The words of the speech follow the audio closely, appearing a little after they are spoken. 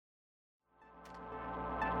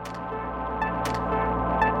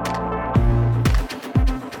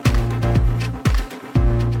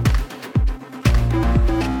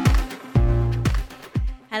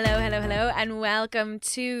And welcome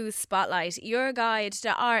to Spotlight, your guide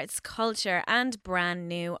to arts, culture and brand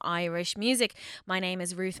new Irish music. My name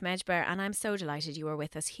is Ruth Medjber and I'm so delighted you are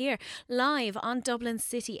with us here live on Dublin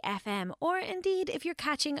City FM, or indeed if you're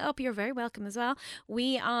catching up, you're very welcome as well.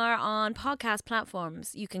 We are on podcast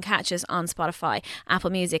platforms. You can catch us on Spotify, Apple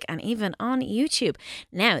Music and even on YouTube.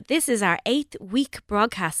 Now, this is our 8th week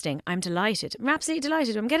broadcasting. I'm delighted. I'm absolutely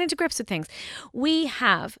delighted. I'm getting to grips with things. We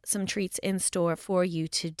have some treats in store for you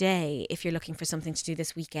today. If you're looking for something to do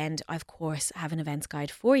this weekend, I of course have an events guide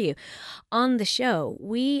for you. On the show,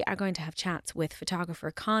 we are going to have chats with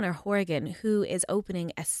photographer Conor Horgan, who is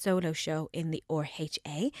opening a solo show in the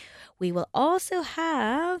RHA. We will also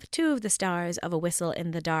have two of the stars of A Whistle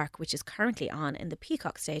in the Dark, which is currently on in the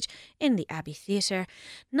Peacock stage in the Abbey Theatre,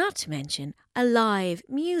 not to mention a live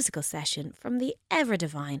musical session from the ever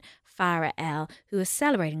divine Farah Elle, who is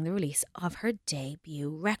celebrating the release of her debut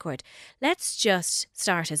record. Let's just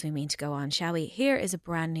start as we mean to go on, shall we? Here is a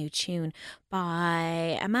brand new tune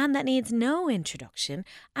by a man that needs no introduction,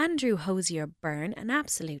 Andrew Hosier Byrne, an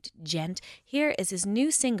absolute gent. Here is his new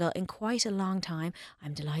single in quite a long time.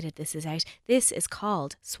 I'm delighted this is out. This is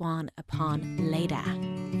called Swan Upon Leda.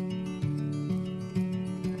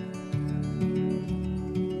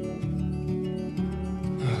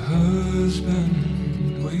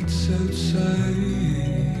 Husband waits outside,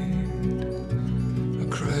 a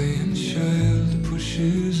crying child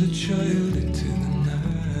pushes a child into the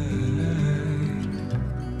night.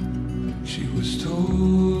 She was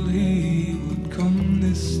told he would come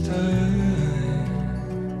this time,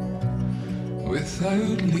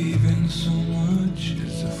 without leaving so much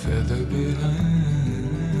as a feather behind,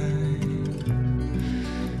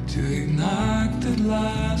 to enact at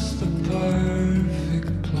last the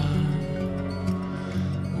perfect plan.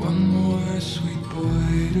 One more sweet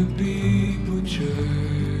boy to be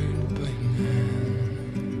butchered by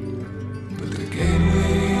men, but the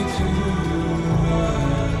gateway to the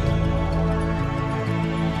world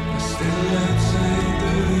is still outside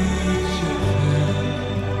the reach of hell.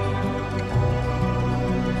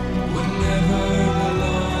 Would never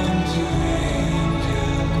belong to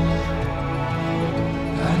angels,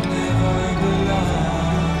 and never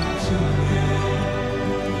belong to men.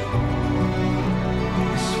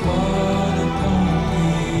 Swan upon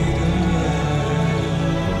Leda,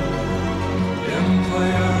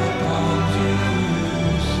 empire upon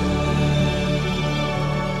Jerusalem.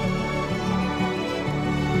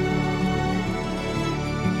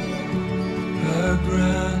 Her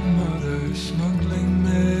grandmother smuggling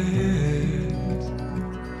maids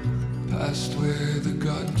past where the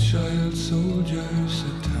godchild soldiers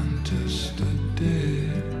had stood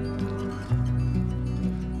dead.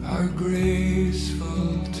 Our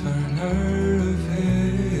graceful turner of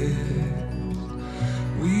heads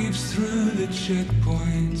weaves through the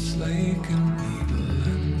checkpoints like a needle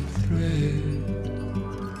and thread.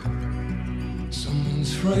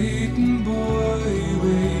 Someone's frightened boy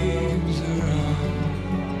waves her on.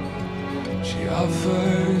 She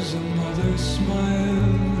offers a mother's smile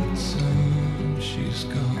and soon she's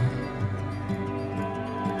gone.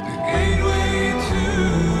 The gateway to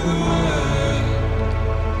the world,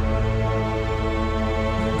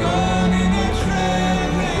 gone in a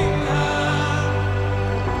trembling hand,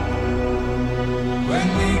 when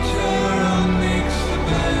nature unmakes the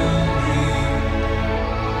boundary,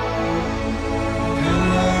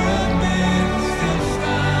 pillar amid still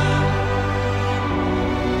stand.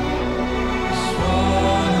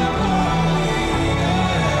 Swan upon Leda,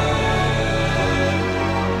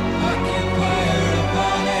 occupier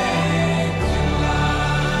upon ancient land.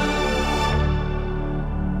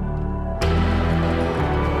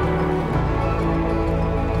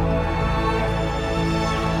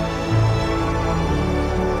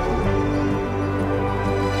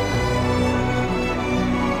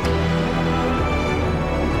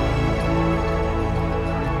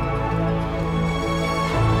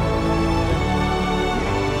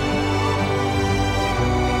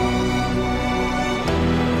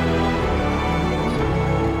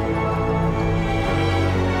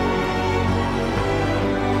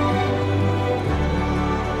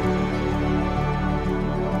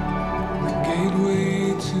 The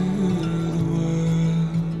gateway to the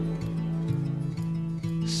world,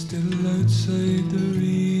 still outside the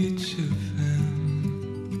reach of him,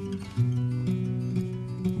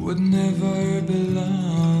 would never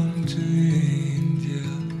belong to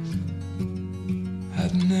angels,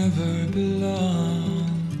 had never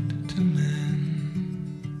belonged to men.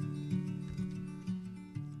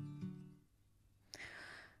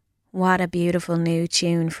 What a beautiful new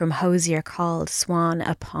tune from Hosier called Swan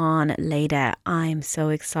Upon Leda. I'm so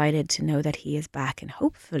excited to know that he is back and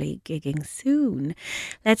hopefully gigging soon.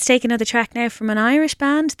 Let's take another track now from an Irish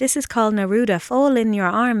band. This is called Neruda, Fall in Your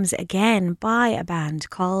Arms Again, by a band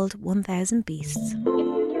called 1000 Beasts.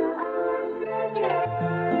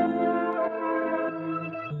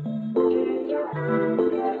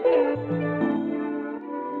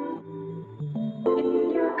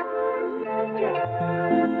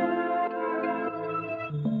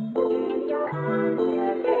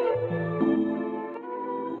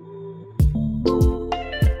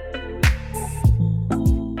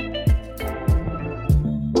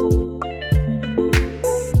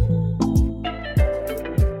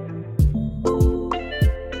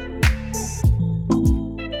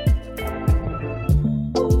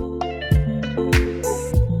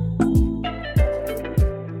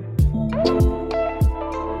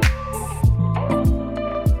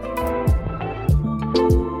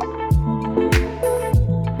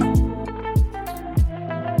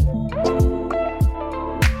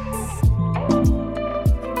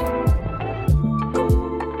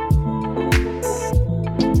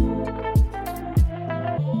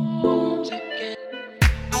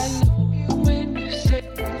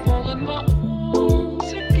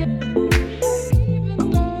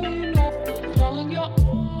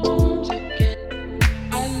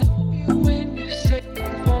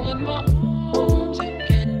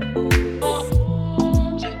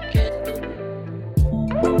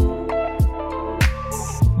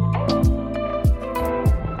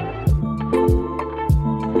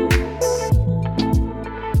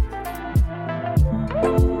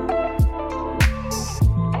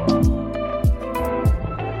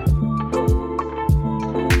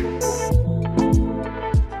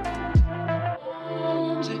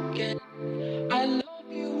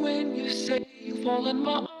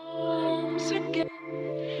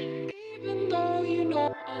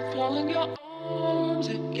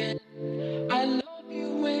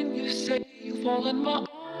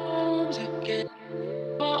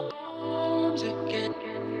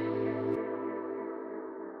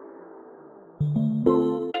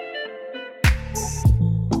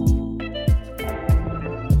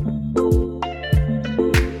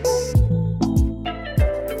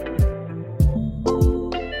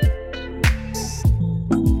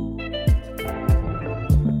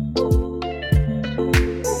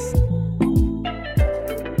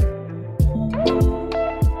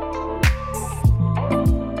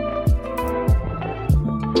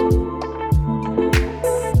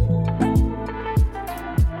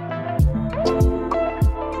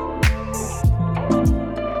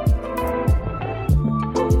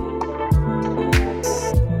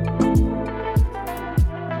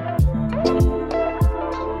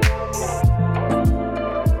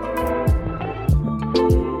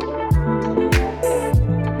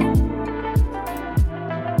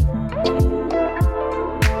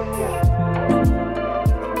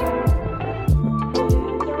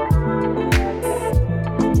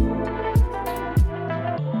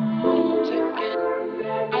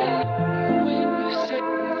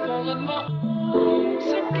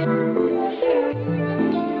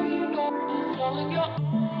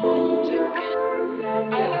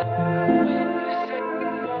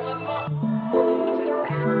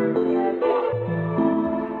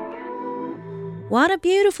 What a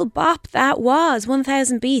beautiful bop that was.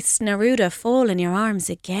 1000 Beasts, Neruda, Fall in Your Arms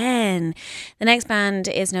Again. The next band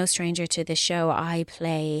is no stranger to this show. I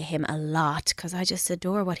play him a lot because I just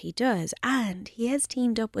adore what he does. And he has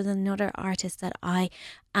teamed up with another artist that I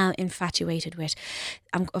am infatuated with.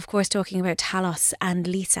 I'm of course talking about Talos and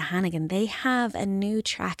Lisa Hannigan. They have a new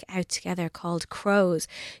track out together called Crows.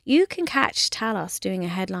 You can catch Talos doing a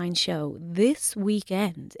headline show this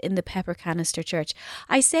weekend in the Pepper Canister Church.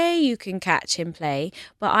 I say you can catch him play,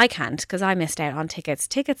 but I can't because I missed out on tickets.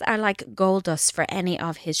 Tickets are like gold dust for any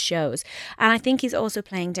of his shows. And I think he's also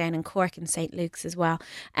playing down in Cork and St. Luke's as well.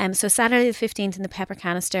 So Saturday the 15th in the Pepper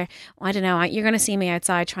Canister. I don't know, you're going to see me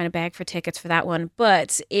outside trying to beg for tickets for that one.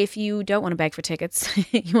 But if you don't want to beg for tickets,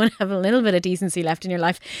 you want to have a little bit of decency left in your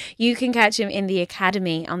life, you can catch him in the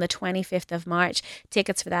Academy on the 25th of March.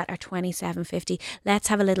 Tickets for that are $27.50. Let's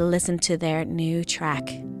have a little listen to their new track.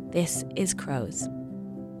 This is Crows.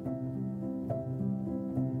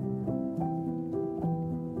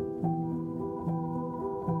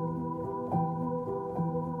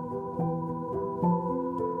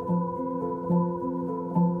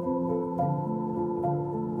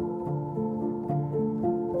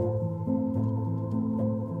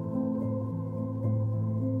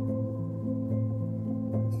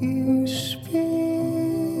 You speak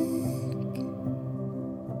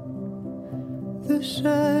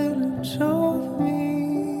silence of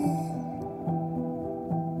me.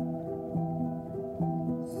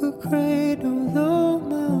 The cradle the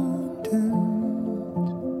mountains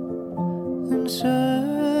in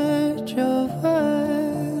search of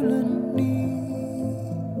island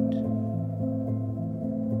needs.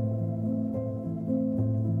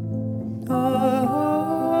 Our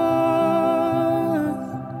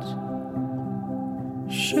hearts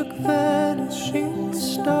shook vanishing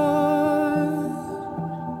stars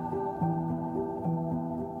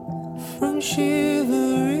from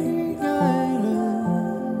shivering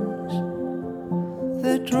islands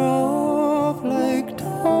that drop like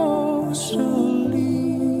dorsal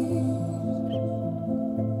leaves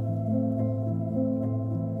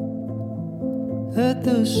at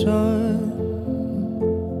the sun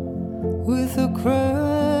with a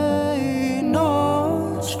cry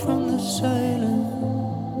notched from the silence.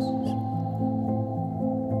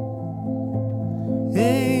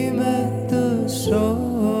 Aim at the sun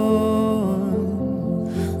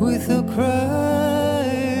with a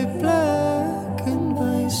cry blackened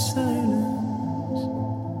by silence.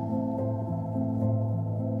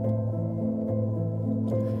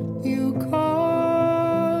 You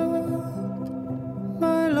caught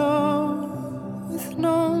my love with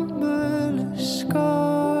numberless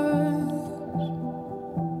scars.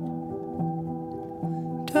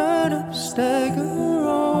 Turn up, stagger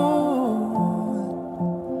on,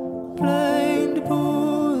 blind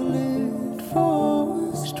bullet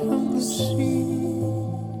forced from the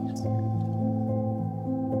seas.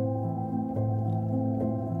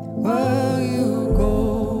 While you go,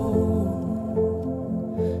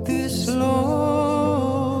 this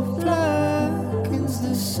love blackens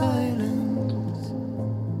the silence.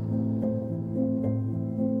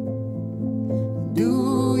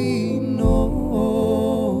 Do we know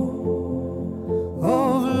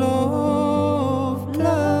of love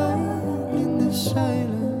blind in the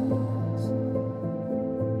silence?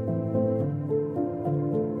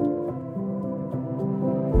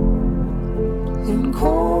 In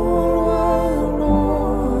cold wild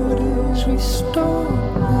waters we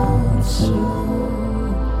stumbled slow.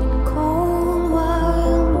 Cold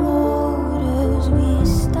wild waters we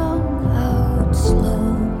stumbled out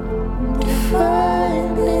slow.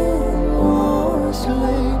 Finding was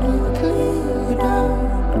like we cleared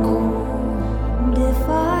out gold.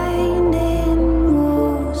 Defining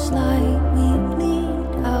was like we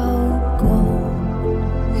bleed out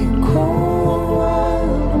gold. In cold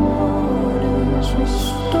wild waters we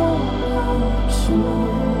stumbled slow.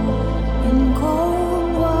 In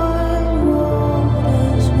cold wild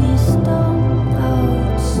waters we stumbled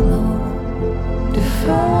out slow.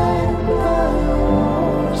 Defined by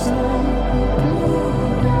wars like we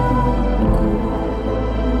bleed out gold.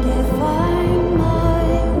 Define my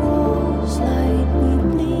walls like we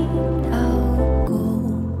bleed out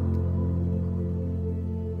gold.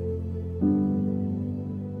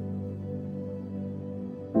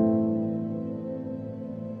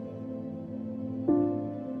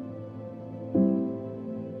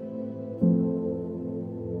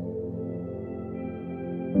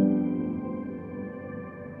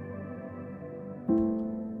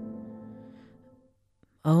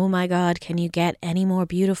 Oh my God, can you get any more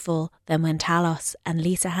beautiful than when Talos and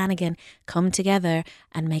Lisa Hannigan come together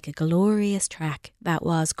and make a glorious track that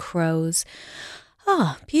was Crows?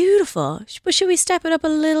 Oh, beautiful. But should we step it up a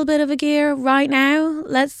little bit of a gear right now?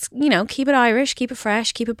 Let's, keep it Irish, keep it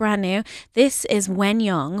fresh, keep it brand new. This is When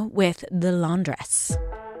Young with The Laundress.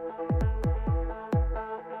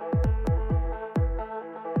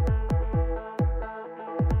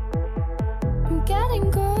 I'm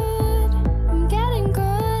getting good, I'm getting good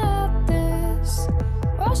at this.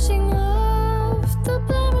 Washing off the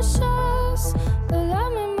blemishes, allow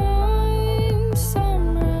my mind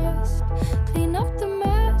some rest. Clean up the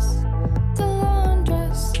mess, the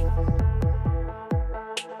laundress.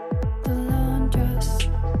 The laundress.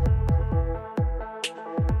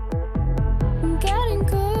 I'm getting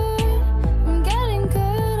good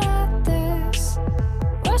at this.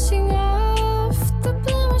 Washing off the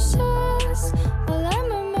blemishes, allow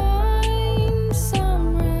my mind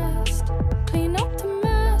some rest. Clean up the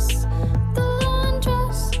mess, the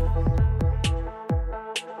laundress.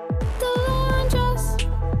 The laundress.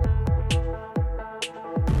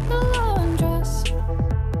 The laundress.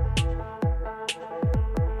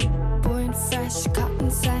 Born fresh, cotton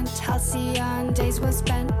scent, halcyon, days well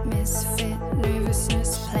spent, misfit,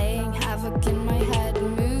 nervousness, playing havoc in my head.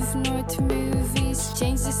 Move north to movies,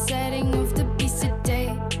 change the setting of the beast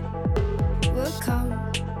today. Will come,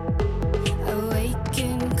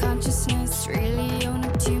 awaken consciousness, really own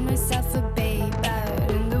it to myself, a babe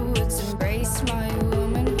out in the woods, embrace my wound.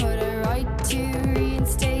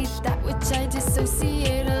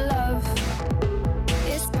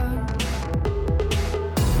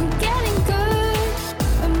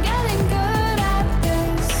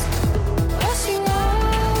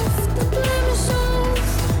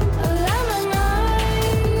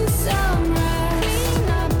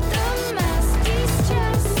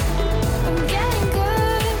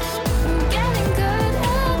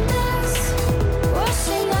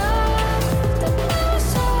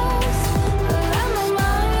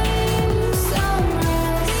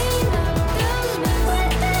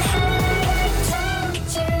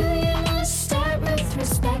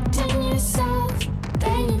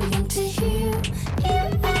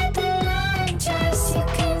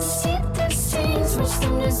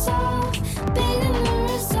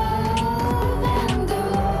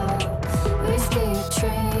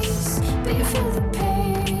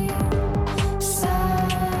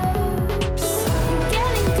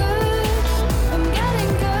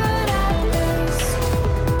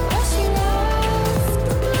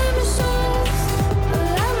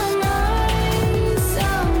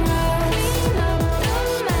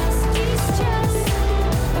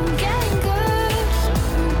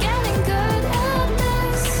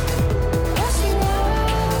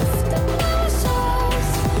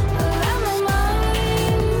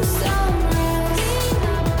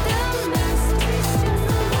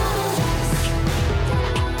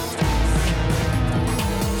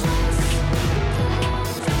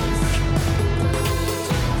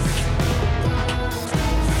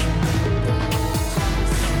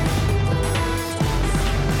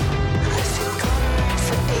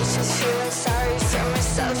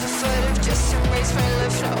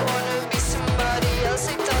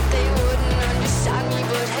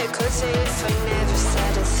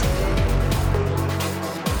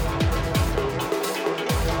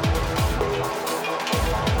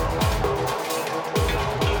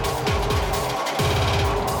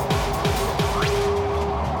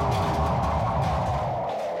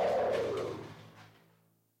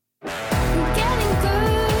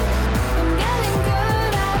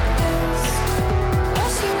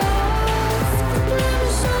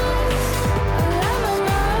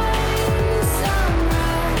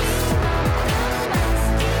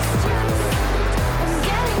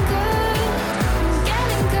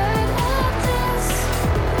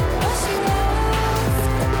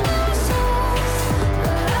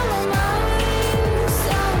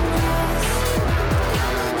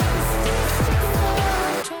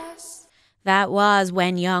 That was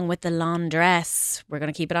When Young with the Laundress. We're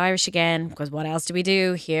going to keep it Irish again because what else do we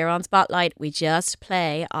do here on Spotlight? We just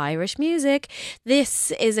play Irish music. This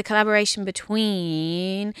is a collaboration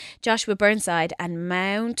between Joshua Burnside and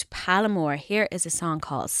Mount Palomore. Here is a song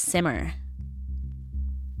called Simmer.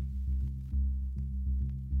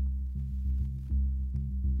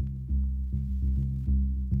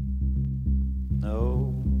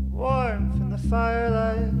 No warmth in the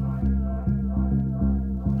firelight,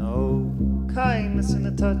 no kindness in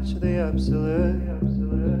the touch of the absolute,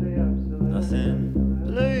 nothing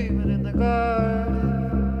blooming in the garden,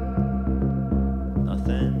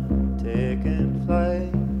 nothing taking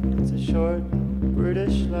flight. It's a short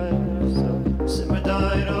British life, so simmer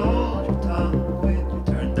down, hold your tongue with your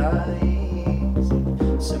turned eyes.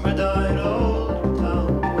 Simmer down, hold your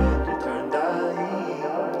tongue with your turned eyes.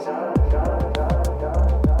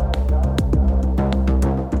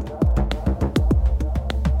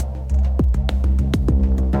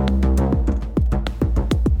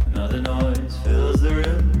 Another noise fills the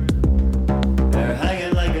room. They're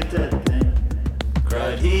hanging like a dead thing.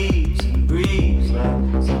 Crowd heaves and grieves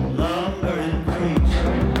like some lumbering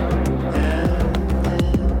creature. And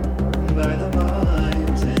by the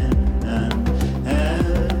mountain and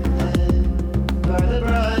by the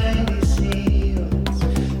briny seals,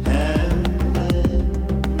 and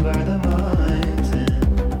by the mountain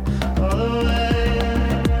all the way.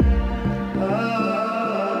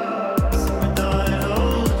 Simmer down,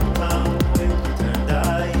 hold your tongue with your turned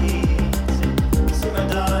eyes. Simmer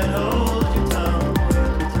down, hold your tongue with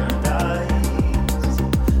your turned eyes.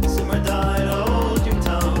 Simmer down, hold your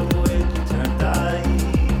tongue with your turned eyes.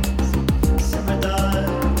 Simmer down,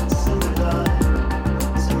 simmer down,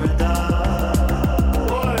 simmer down.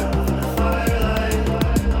 Warmth in the firelight,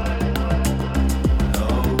 no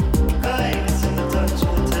kindness in the touch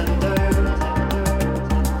of the tender,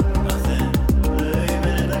 nothing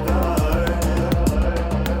blooming in the garden,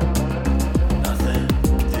 nothing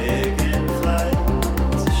taking flight.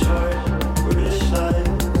 It's a short British life.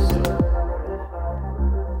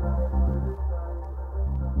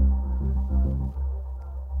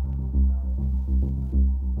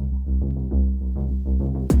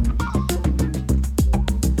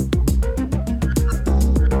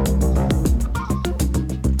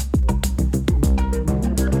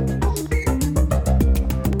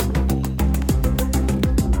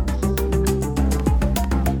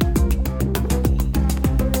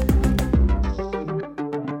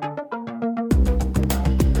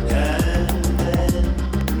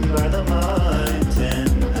 By the mountain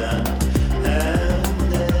and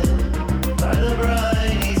by the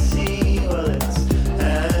briny sea, well, it's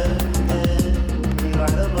ended by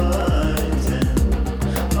the mountain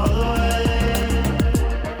all the way.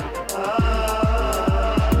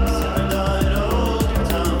 Simmer down, hold your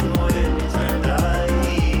tongue with your turned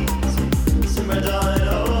eyes. Simmer down,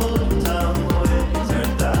 hold your tongue with your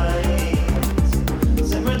turned eyes.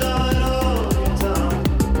 Simmer down, hold your tongue.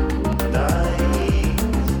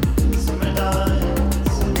 Simmer down,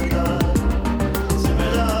 simmer down, simmer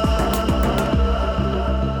down.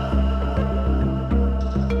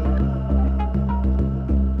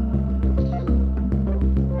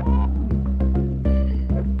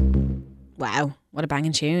 Wow, what a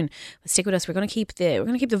banging tune. Well, stick with us. We're going to keep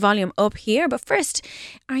the volume up here. But first,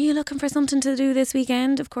 are you looking for something to do this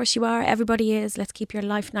weekend? Of course you are. Everybody is. Let's keep your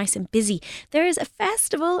life nice and busy. There is a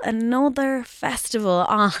festival, another festival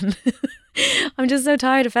on. I'm just so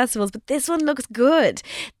tired of festivals, but this one looks good.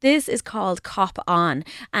 This is called Cop On,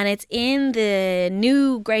 and it's in the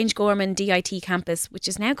new Grange Gorman DIT campus, which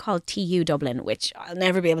is now called TU Dublin, which I'll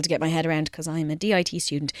never be able to get my head around because I'm a DIT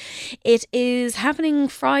student. It is happening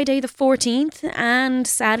Friday the 14th and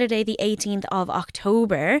Saturday the 18th of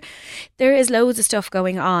October. There is loads of stuff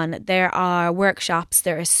going on. There are workshops,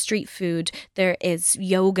 there is street food, there is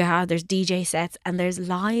yoga, there's DJ sets, and there's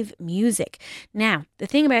live music. Now, the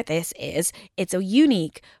thing about this is it's a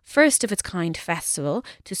unique, first of its kind festival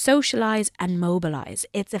to socialise and mobilise.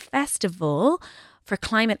 It's a festival for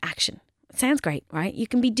climate action. It sounds great, right? You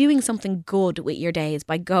can be doing something good with your days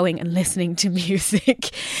by going and listening to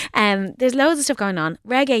music. There's loads of stuff going on.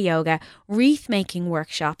 Reggae yoga, wreath making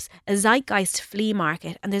workshops, a zeitgeist flea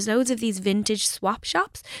market, and there's loads of these vintage swap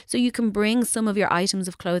shops. So you can bring some of your items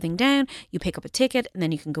of clothing down, you pick up a ticket, and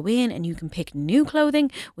then you can go in and you can pick new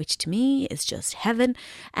clothing, which to me is just heaven.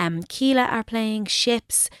 Keela are playing,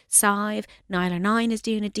 Ships, Sive, Niler 9 is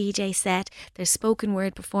doing a DJ set. There's spoken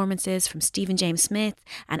word performances from Stephen James Smith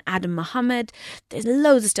and Adam Muhammad. Mohammed. There's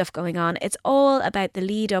loads of stuff going on. It's all about the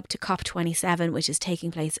lead up to COP27, which is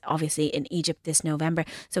taking place obviously in Egypt this November.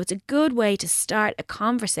 So it's a good way to start a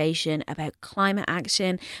conversation about climate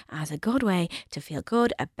action as a good way to feel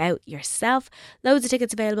good about yourself. Loads of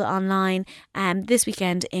tickets available online this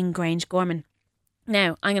weekend in Grange Gorman.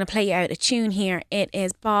 Now, I'm going to play you out a tune here. It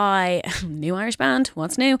is by a new Irish band.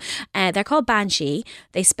 What's new? They're called Banshee.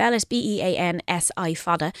 They spell it Beansi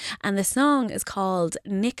Fada. And the song is called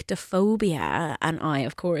Nyctophobia. And I,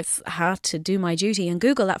 of course, had to do my duty and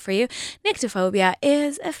Google that for you. Nyctophobia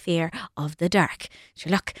is a fear of the dark.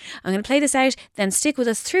 Sure, look, I'm going to play this out, then stick with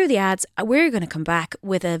us through the ads. We're going to come back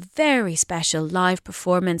with a very special live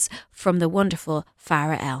performance from the wonderful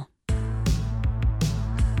Farah Elle.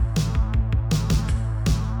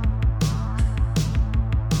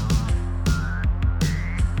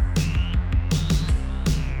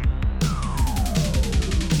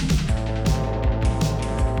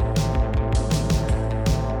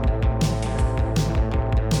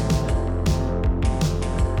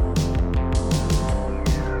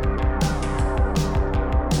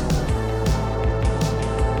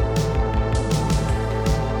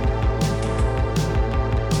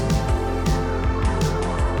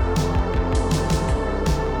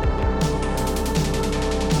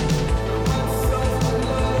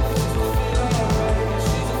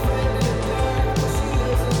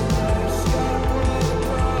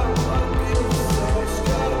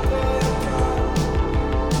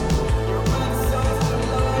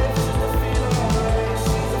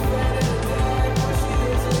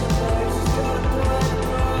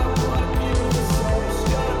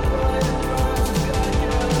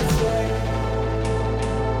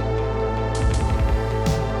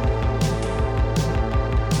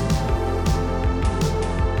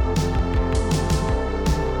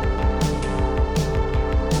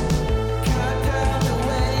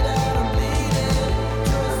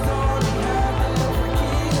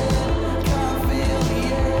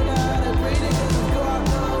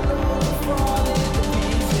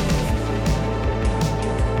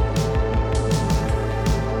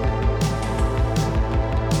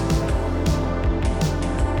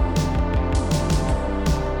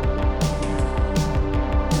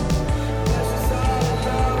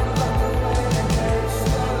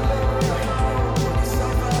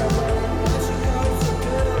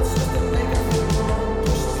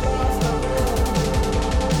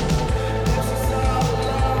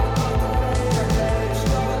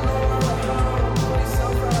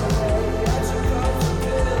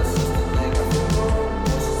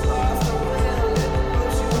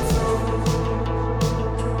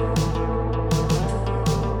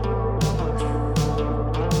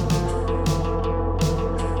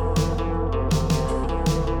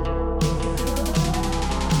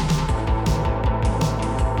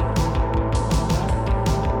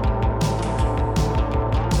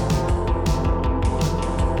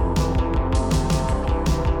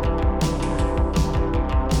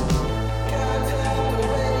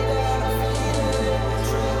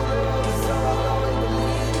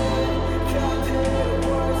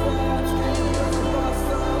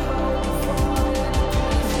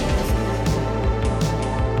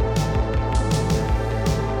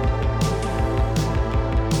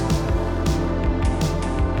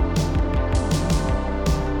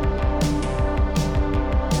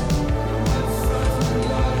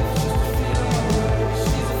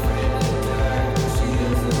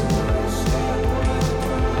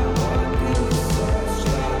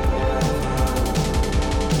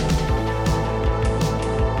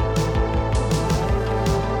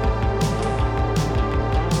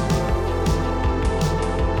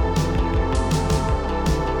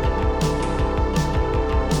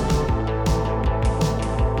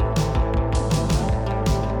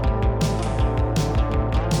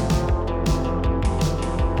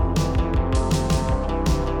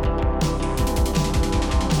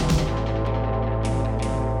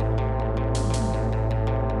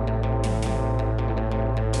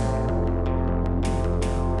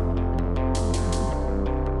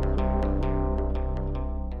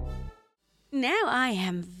 Now I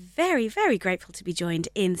am very, very grateful to be joined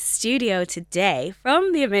in studio today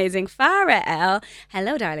from the amazing Farah Elle.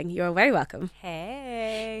 Hello, darling. You're very welcome.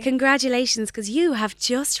 Hey. Congratulations, because you have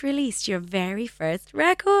just released your very first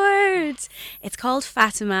record. It's called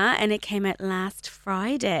Fatima and it came out last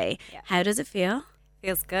Friday. Yeah. How does it feel?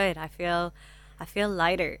 Feels good. I feel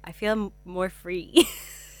lighter. I feel more free.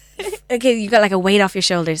 Okay, you got like a weight off your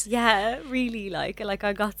shoulders. Yeah, really like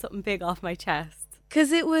I got something big off my chest.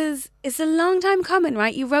 Because it's a long time coming,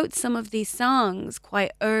 right? You wrote some of these songs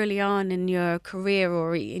quite early on in your career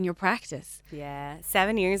or in your practice. Yeah,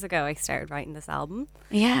 7 years ago I started writing this album.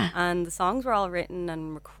 Yeah. And the songs were all written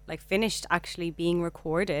and finished actually being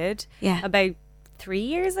recorded Yeah. about 3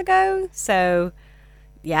 years ago. So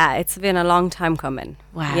yeah, it's been a long time coming.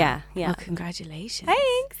 Wow. Yeah, yeah. Well, congratulations.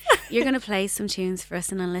 Thanks. You're going to play some tunes for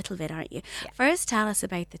us in a little bit, aren't you? Yeah. First, tell us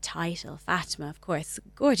about the title, Fatima, of course.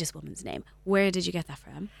 Gorgeous woman's name. Where did you get that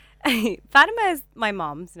from? Fatima is my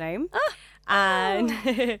mom's name.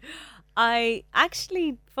 And I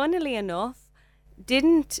actually, funnily enough,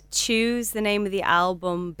 didn't choose the name of the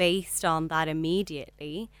album based on that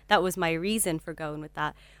immediately. That was my reason for going with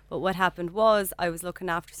that. But what happened was I was looking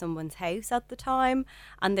after someone's house at the time,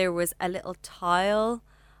 and there was a little tile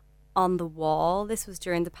on the wall. This was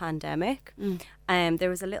during the pandemic. There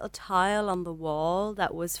was a little tile on the wall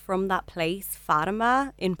that was from that place,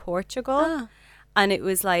 Fatima, in Portugal. And it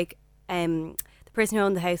was like the person who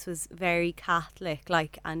owned the house was very Catholic,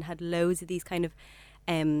 and had loads of these kind of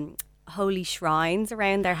holy shrines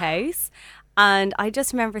around their house. And I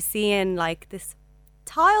just remember seeing this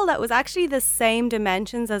tile that was actually the same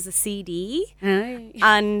dimensions as a CD,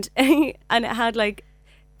 and it had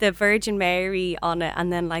the Virgin Mary on it,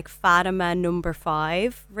 and then Fatima number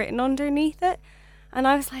 5 written underneath it. And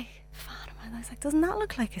I was like, Fatima, and I was like, doesn't that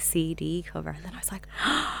look like a CD cover? And then I was like,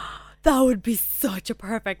 that would be such a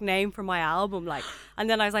perfect name for my album. And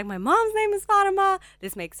then I was like, my mom's name is Fatima.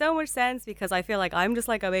 This makes so much sense because I feel like I'm just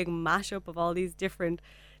a big mashup of all these different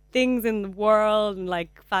things in the world, and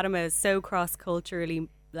Fatima is so cross-culturally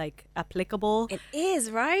applicable. It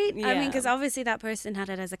is, right? I mean, Yeah. because obviously that person had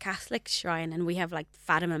it as a Catholic shrine, and we have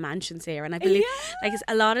Fatima mansions here, and I believe it's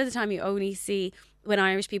a lot of the time you only see when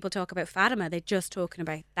Irish people talk about Fatima, they're just talking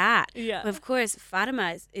about that. Yeah. But of course,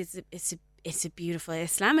 Fatima it's a beautiful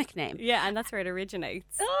Islamic name. Yeah, and that's where it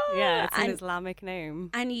originates. Oh, Yeah, it's an and- Islamic name.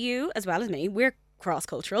 And you, as well as me, we're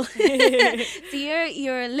cross-cultural. So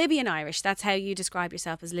you're Libyan Irish. That's how you describe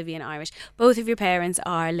yourself, as Libyan Irish. Both of your parents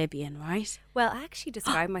are Libyan, right? Well, I actually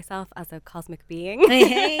describe myself as a cosmic being.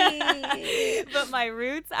 Hey. But my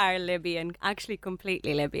roots are Libyan, actually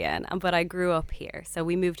completely Libyan. But I grew up here. So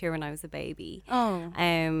we moved here when I was a baby. Oh.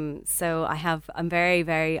 So I'm very,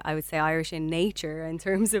 very, I would say, Irish in nature in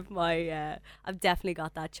terms of my, I've definitely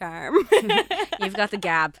got that charm. You've got the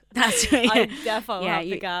gab. That's right. I definitely have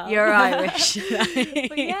the gab. You're Irish.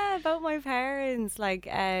 But yeah, both my parents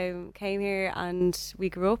came here and we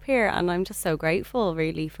grew up here, and I'm just so grateful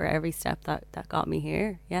really for every step that got me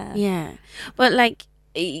here. Yeah. Yeah. But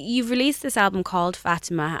you've released this album called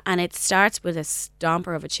Fatima, and it starts with a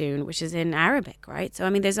stomper of a tune, which is in Arabic, right? So I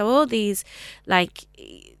mean, there's all these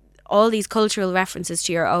cultural references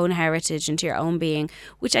to your own heritage and to your own being,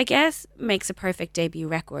 which I guess makes a perfect debut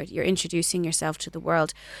record. You're introducing yourself to the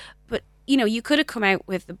world. But you could have come out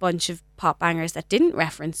with a bunch of pop bangers that didn't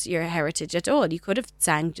reference your heritage at all. You could have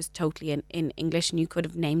sang just totally in English, and you could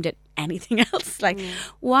have named it anything else.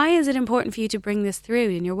 Why is it important for you to bring this through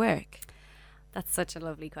in your work? That's such a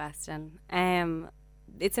lovely question.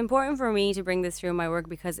 It's important for me to bring this through in my work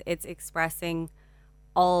because it's expressing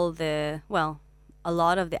a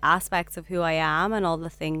lot of the aspects of who I am and all the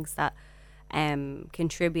things that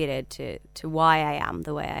contributed to why I am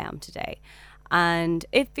the way I am today. And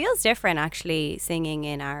it feels different actually singing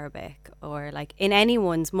in Arabic or in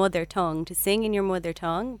anyone's mother tongue. To sing in your mother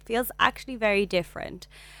tongue feels actually very different.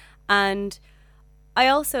 And I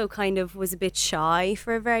also kind of was a bit shy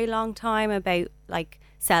for a very long time about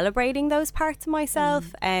celebrating those parts of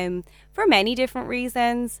myself for many different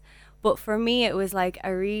reasons. But for me it was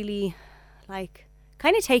a really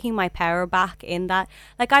kind of taking my power back in that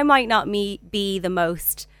I might not be the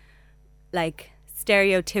most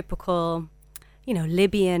stereotypical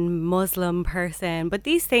Libyan Muslim person, but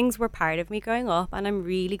these things were part of me growing up, and I'm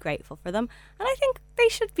really grateful for them, and I think they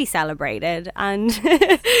should be celebrated. And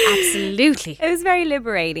Absolutely. it was very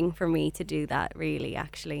liberating for me to do that, really,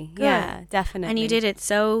 actually. Good. Yeah, definitely. And you did it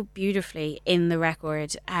so beautifully in the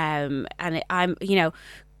record. I'm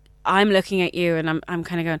looking at you, and I'm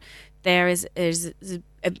kind of going, there's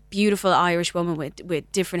a beautiful Irish woman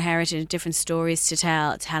with different heritage, different stories to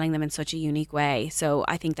tell, telling them in such a unique way. So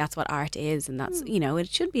I think that's what art is, and that's it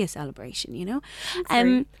should be a celebration.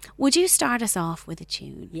 Would you start us off with a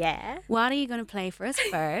tune? Yeah. What are you going to play for us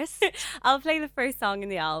first? I'll play the first song in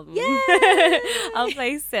the album. Yeah. I'll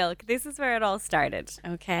play Silk. This is where it all started.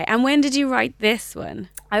 Okay. And when did you write this one?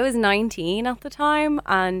 I was 19 at the time,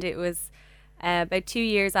 and it was about 2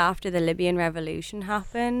 years after the Libyan revolution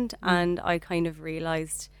happened, and I kind of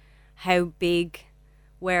realised how big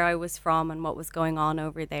where I was from and what was going on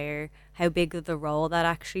over there, how big of the role that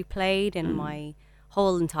actually played in my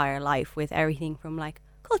whole entire life, with everything from like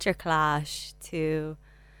culture clash to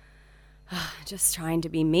just trying to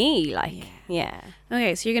be me. Like, yeah.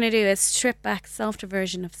 Okay, so you're going to do a stripped back, softer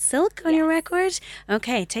version of Silk on your record.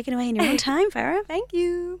 Okay, take it away in your own time, Farah. Thank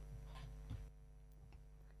you.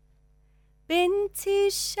 Binti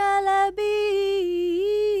Shalabi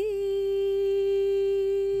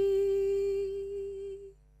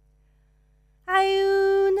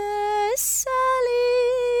Ayuna Salim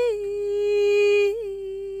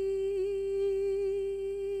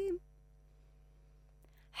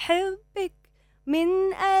حبك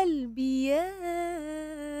من قلبي يا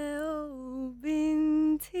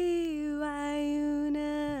بنتي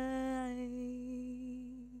وعيونا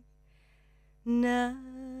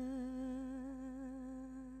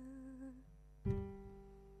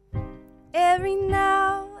Every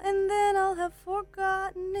now and then I'll have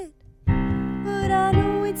forgotten it, but I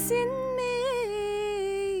know it's in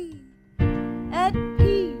me. At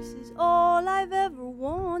peace is all I've ever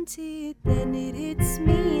wanted. Then it hits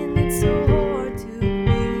me and it's so hard to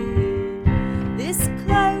breathe. This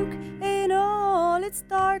cloak in all its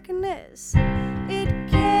darkness, it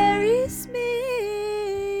carries me.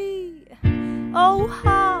 Oh,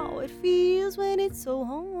 how it feels when it's so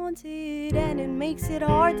haunted, and it makes it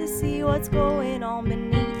hard to see what's going on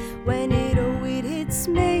beneath. When it hits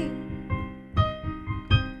me.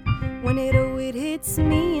 When it hits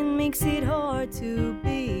me and makes it hard to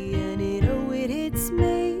be. And it hits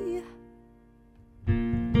me.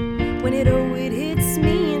 When it hits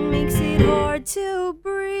me and makes it hard to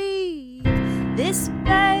breathe. This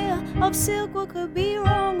veil of silk, what could be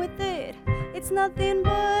wrong with it? It's nothing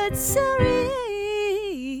but serene.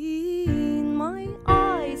 My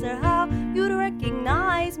eyes are how you'd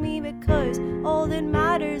recognize me, because all that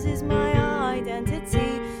matters is my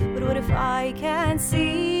identity. But what if I can't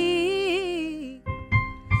see?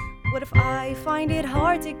 What if I find it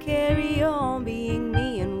hard to carry on being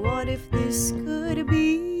me? And what if this could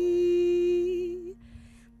be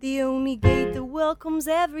the only gate that welcomes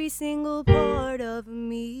every single part of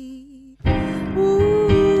me?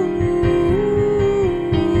 Ooh.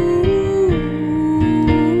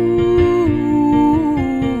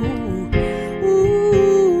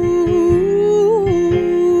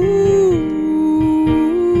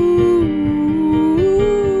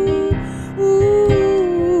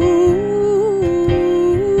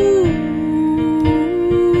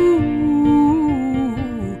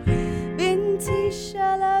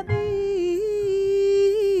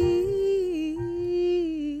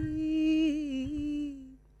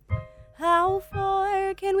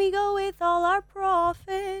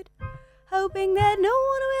 Hoping that no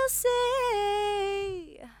one will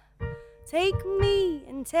say, take me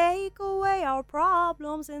and take away our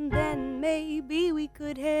problems, and then maybe we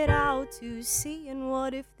could head out to sea. And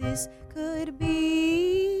what if this could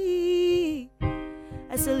be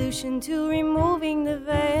a solution to removing the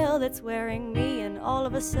veil that's wearing me? And all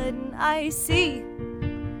of a sudden I see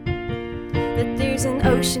that there's an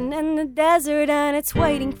ocean and a desert, and it's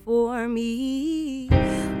waiting for me.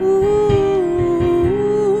 Ooh.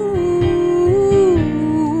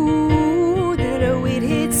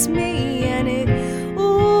 Me and it,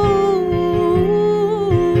 ooh,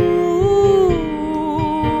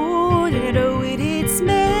 it hits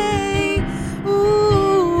me, ooh,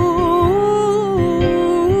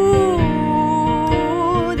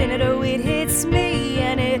 then it hits me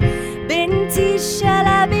and it, binti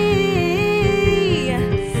shalabi,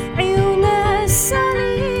 ayuna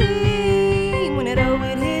salim, when it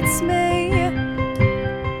hits me,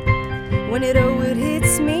 when it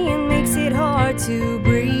hits me and makes it hard to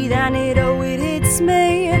breathe. And it hits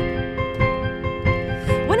me.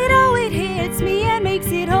 When it hits me and makes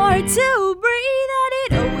it hard to breathe. And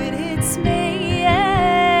it hits me.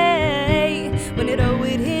 When it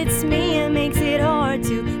hits me and makes it hard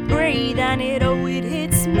to breathe. And it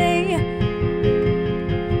hits me.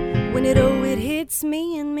 When it hits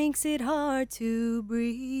me and makes it hard to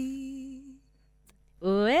breathe.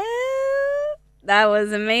 Well, that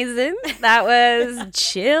was amazing. That was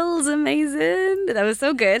chills amazing. That was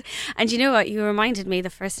so good. And you know what? You reminded me the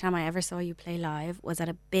first time I ever saw you play live was at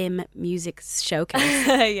a BIM music showcase.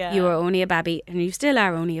 Yeah. You were only a babby, and you still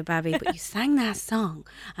are only a babby, but you sang that song.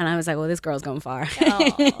 And I was like, oh, this girl's going far.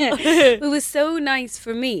 It was so nice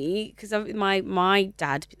for me because my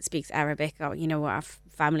dad speaks Arabic. You know, our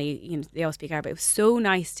family, you know, they all speak Arabic. It was so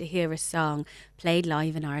nice to hear a song played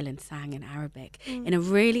live in Ireland, sang in Arabic in a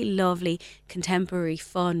really lovely, contemporary,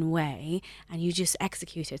 fun way, and you just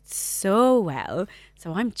execute it so well.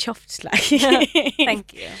 So I'm chuffed, like.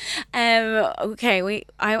 Thank you. Okay,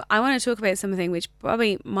 I want to talk about something which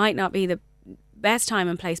probably might not be the best time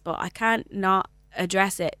and place, but I can't not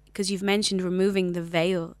address it, because you've mentioned removing the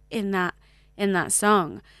veil in that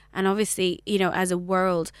song. And obviously, you know, as a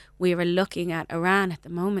world, we are looking at Iran at the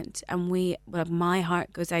moment, and my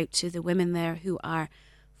heart goes out to the women there who are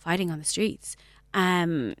fighting on the streets.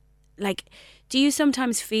 Like, do you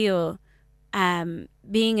sometimes feel,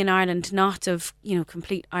 being in Ireland, not of, you know,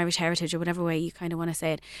 complete Irish heritage or whatever way you kind of want to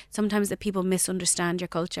say it, sometimes that people misunderstand your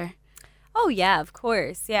culture? Oh yeah, of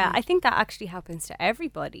course. Yeah, I think that actually happens to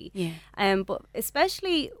everybody. Yeah. But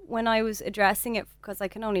especially when I was addressing it, because I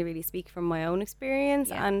can only really speak from my own experience.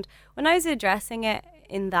 Yeah. And when I was addressing it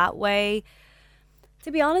in that way,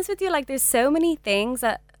 to be honest with you, like, there's so many things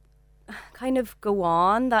that kind of go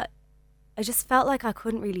on that I just felt like I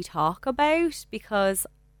couldn't really talk about, because,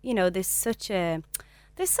 you know, there's such a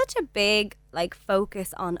big, like,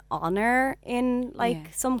 focus on honor in,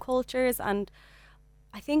 like, some cultures. And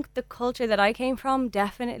I think the culture that I came from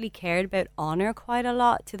definitely cared about honor quite a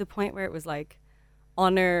lot, to the point where it was like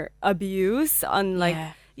honor abuse on, like,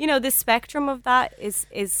 you know, the spectrum of that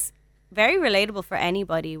is very relatable for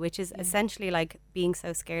anybody, which is essentially like being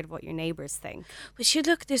so scared of what your neighbours think. But you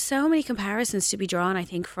look, there's so many comparisons to be drawn, I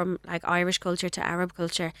think, from like Irish culture to Arab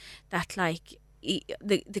culture, that like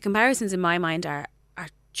the comparisons in my mind are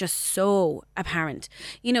just so apparent,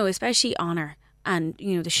 you know, especially honour. And,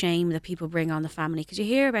 you know, the shame that people bring on the family, because you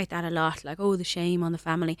hear about that a lot, like, oh, the shame on the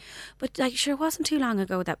family. But, like, sure, it wasn't too long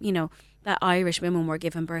ago that, you know, that Irish women were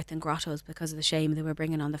given birth in grottos because of the shame they were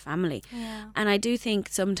bringing on the family. Yeah. And I do think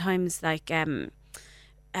sometimes, like,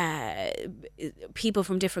 people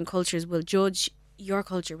from different cultures will judge your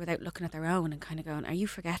culture without looking at their own, and kind of going, are you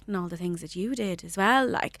forgetting all the things that you did as well?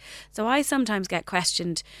 Like, so I sometimes get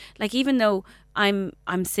questioned, like, even though I'm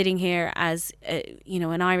sitting here as you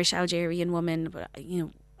know, an Irish Algerian woman, but, you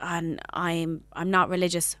know, and I'm not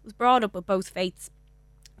religious, I was brought up with both faiths,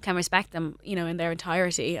 can respect them, you know, in their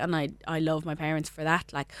entirety, and I love my parents for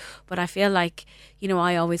that, like, but I feel like, you know,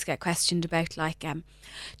 I always get questioned about, like, do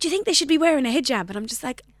you think they should be wearing a hijab? And I'm just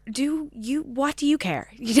like, what do you care?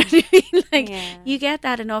 You know what I mean? Like, you get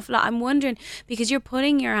that an awful lot. I'm wondering, because you're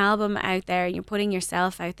putting your album out there, you're putting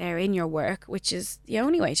yourself out there in your work, which is the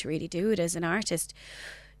only way to really do it as an artist.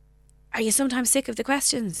 Are you sometimes sick of the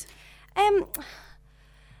questions?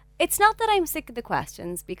 It's not that I'm sick of the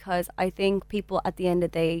questions, because I think people at the end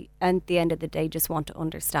of the day just want to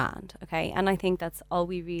understand, okay? And I think that's all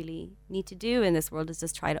we really need to do in this world, is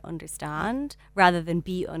just try to understand rather than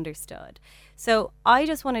be understood. So I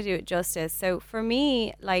just want to do it justice. So for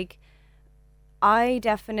me, like, I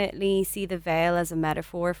definitely see the veil as a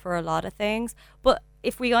metaphor for a lot of things, but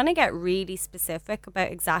if we're going to get really specific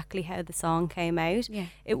about exactly how the song came out,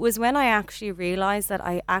 it was when I actually realised that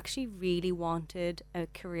I actually really wanted a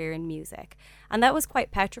career in music. And that was quite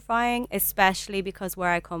petrifying, especially because where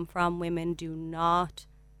I come from, women do not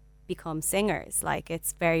become singers. Like,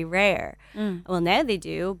 it's very rare. Well, now they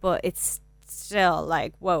do, but it's still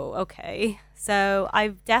like, whoa, okay. So I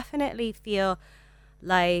definitely feel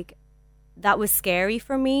like that was scary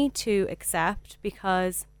for me to accept,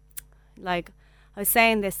 because, like, I was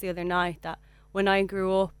saying this the other night, that when I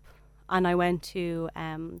grew up and I went to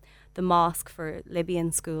the mosque for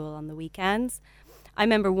Libyan school on the weekends, I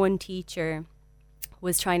remember one teacher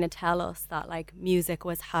was trying to tell us that, like, music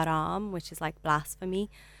was haram, which is like blasphemy,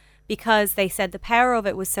 because they said the power of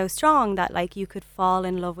it was so strong that, like, you could fall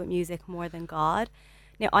in love with music more than God.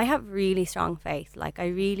 Now, I have really strong faith, like, I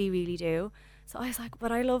really, really do. So I was like,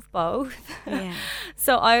 but I love both. Yeah.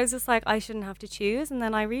 So I was just like, I shouldn't have to choose. And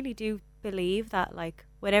then I really do believe that, like,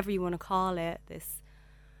 whatever you want to call it, this,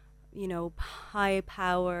 you know, high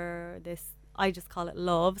power, this, I just call it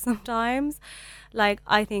love sometimes. Like,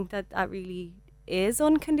 I think that really is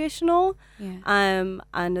unconditional. Yeah.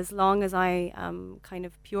 And as long as I am kind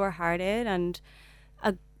of pure-hearted and,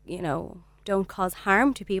 you know, don't cause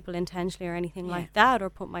harm to people intentionally or anything like that, or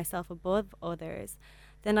put myself above others,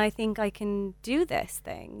 then I think I can do this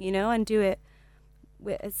thing, you know, and do it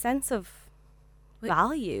with a sense of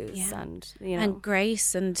values and, you know, and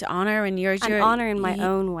grace and honour, and your and honour in my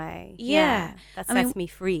own way. Yeah. That sets me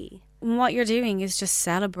free. What you're doing is just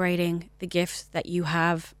celebrating the gift that you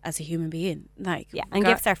have as a human being. Like, and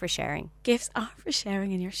gifts are for sharing. Gifts are for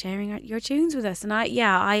sharing, and you're sharing your tunes with us. And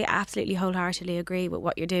I absolutely wholeheartedly agree with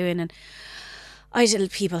what you're doing. And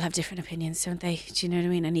people have different opinions, don't they? Do you know what I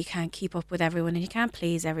mean? And you can't keep up with everyone, and you can't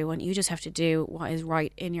please everyone. You just have to do what is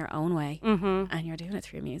right in your own way. And you're doing it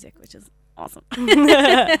through music, which is awesome.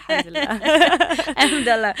 Alhamdulillah.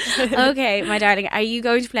 Okay, my darling, are you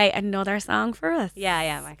going to play another song for us? Yeah, I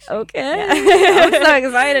am, actually. Okay. Yeah. I'm so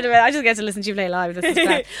excited about it. I just get to listen to you play live. This is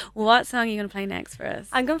great. What song are you going to play next for us?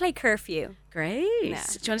 I'm going to play Curfew. Great. Do you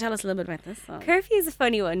want to tell us a little bit about this song? Curfew is a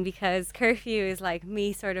funny one because curfew is like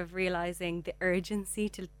me sort of realizing the urgency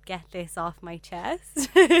to get this off my chest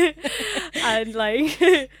and like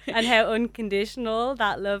and how unconditional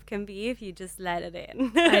that love can be if you just let it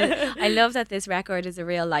in. I love that this record is a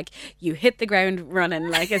real, like, you hit the ground running,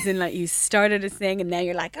 like, as in, like, you started to sing and now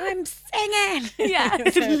you're like, I'm singing. Yeah,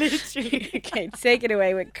 literally. Okay, take it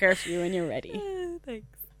away with Curfew when you're ready. Thanks.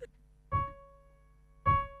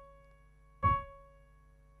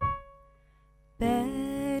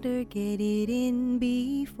 Better get it in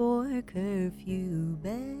before curfew.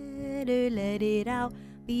 Better let it out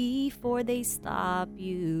before they stop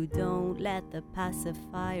you. Don't let the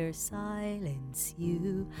pacifier silence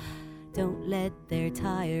you. Don't let their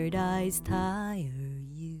tired eyes tire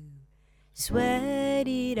you. Sweat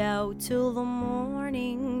it out till the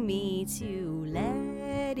morning meets you.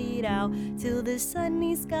 Let it out till the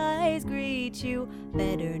sunny skies greet you.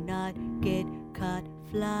 Better not get caught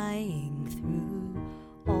flying through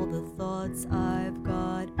all the thoughts I've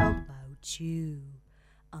got about you.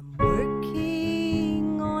 I'm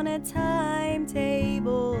working on a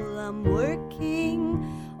timetable. I'm working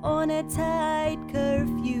on a tight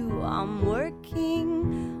curfew. I'm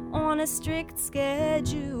working on a strict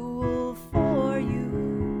schedule for you.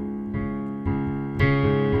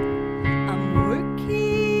 I'm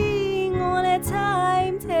working on a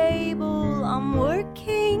timetable. I'm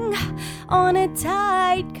working on a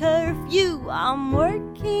tight curfew. I'm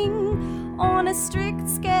working on a strict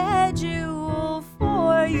schedule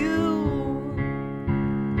for you.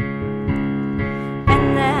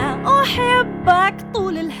 أنا أحبك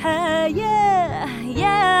طول الحياة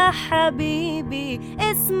يا حبيبي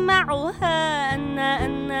اسمعوها.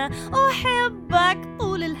 أنا أحبك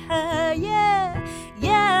طول الحياة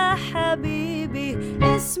يا حبيبي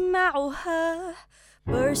اسمعوها.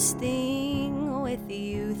 Bursting with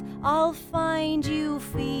youth, I'll find you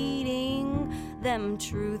feeding them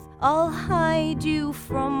truth. I'll hide you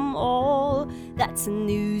from all that's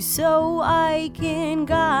new so I can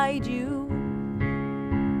guide you.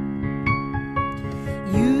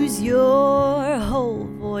 Use your whole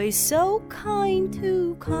voice, so kind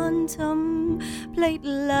to contemplate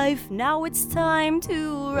life. Now it's time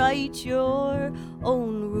to write your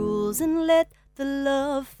own rules and let the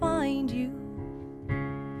love find you.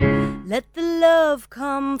 Let the love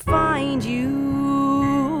come find you.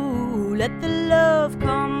 Let the love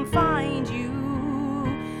come find you.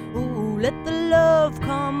 Ooh, let the love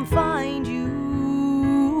come find you.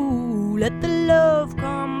 Let the love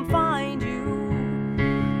come find you.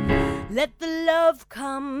 Let the love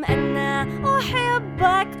come. أنا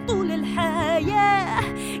أحبك طول الحياة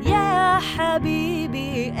يا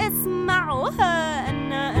حبيبي اسمعوها.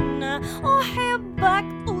 أنا أحبك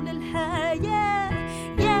طول الحياة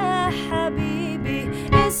يا حبيبي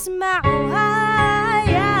اسمعوها.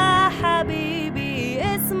 يا حبيبي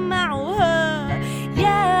اسمعوها.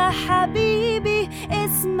 يا حبيبي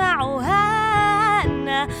اسمعوها.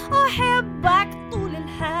 أنا أحبك طول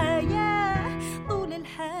الحياة طول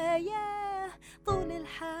الحياة طول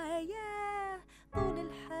الحياة طول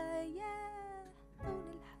الحياة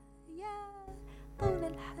طول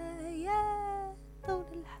الحياة طول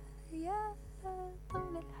الحياة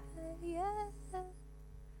طول الحياة.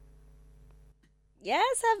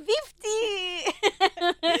 Yes, Habibti.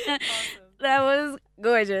 Awesome. That was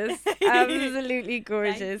gorgeous. Absolutely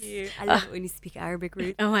gorgeous. Thank you. I love it when you speak Arabic,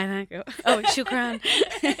 Ruth. Oh, I thank you. Oh, shukran.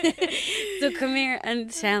 So come here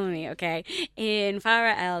and tell me, okay, in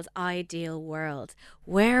Farah Elle's ideal world,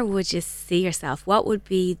 where would you see yourself? What would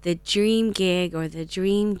be the dream gig or the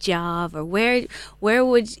dream job, or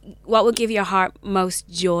what would give your heart most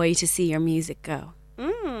joy to see your music go?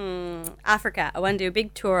 Africa. I want to do a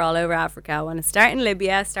big tour all over Africa. I want to start in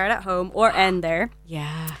Libya, start at home, or end there.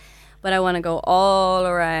 Yeah. But I want to go all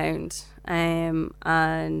around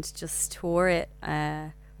and just tour it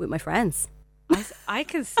with my friends. I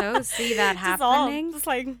can so see that happening. Just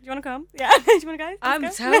like, do you want to come? Yeah. Do you want to guys? I'm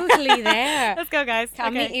totally there. Let's go, guys. I'll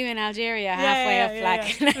meet you in Algeria halfway up.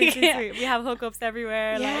 Yeah. Sweet. We have hookups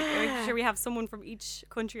everywhere. Yeah. Like, I'm sure we have someone from each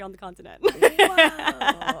country on the continent. Wow.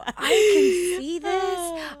 I can see this.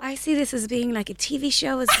 I see this as being like a TV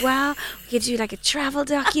show as well. We could do like a travel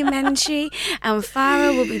documentary, and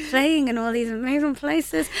Farah will be playing in all these amazing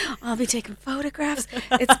places. I'll be taking photographs.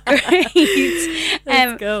 It's great.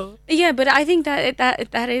 Let's go. Yeah, but I think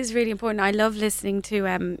that is really important. I love listening to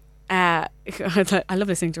I love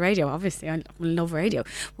listening to radio. Obviously, I love radio.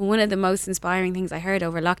 But one of the most inspiring things I heard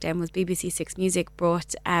over lockdown was BBC Six Music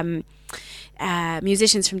brought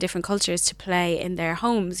musicians from different cultures to play in their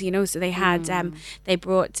homes. You know, so they had they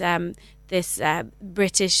brought this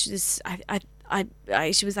British.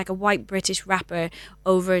 she was like a white British rapper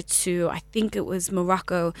over to, I think it was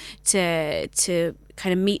Morocco, to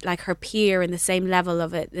kind of meet like her peer in the same level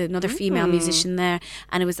of it, another female musician there,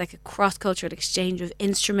 and it was like a cross-cultural exchange of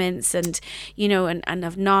instruments and, you know, and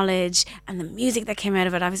of knowledge, and the music that came out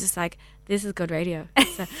of it. I was just like, this is good radio.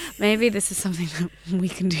 So maybe this is something that we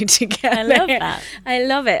can do together. I love that. I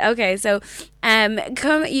love it. Okay, so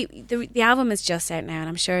the album is just out now, and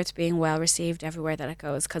I'm sure it's being well received everywhere that it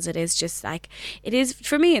goes, because it is just like, it is,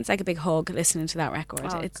 for me, it's like a big hug listening to that record.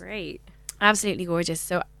 Oh, It's great. absolutely gorgeous.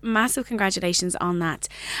 So massive congratulations on that.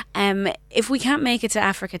 If we can't make it to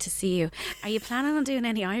Africa to see you, are you planning on doing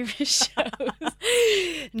any Irish shows?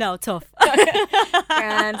 No, tough.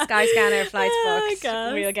 Grand Skyscanner flights booked.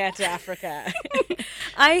 gosh. We'll get to Africa.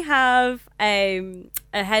 I have a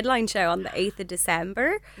headline show on the 8th of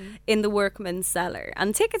December in the Workman's Cellar,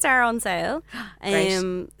 and tickets are on sale.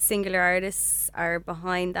 Great. Singular artists are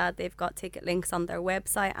behind that. They've got ticket links on their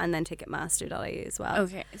website and then ticketmaster.ie as well.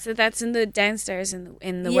 Okay, so that's in the downstairs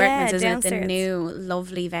in the Yeah, Workman's, isn't it? The downstairs. new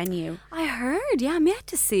lovely venue. I heard, yeah, I'm yet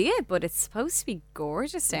to see it, but it's supposed to be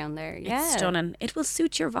gorgeous down there. Yeah, It's stunning. It will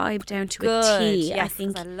suit your vibe down to Good. a T, Yes, I 'cause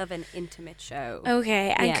think. I love an intimate show.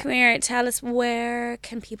 Okay, and Yeah. come here, tell us, where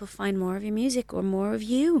can people find more of your music or more of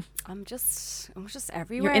you? I'm just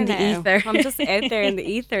everywhere. in the now. ether. I'm just out there in the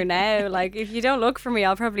ether now. Like, if you don't look for me,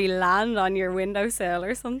 I'll probably land on your windowsill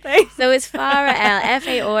or something. So it's Farah Elle,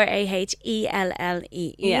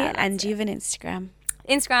 FARAHELLEE. Yeah, And that's do you have an Instagram?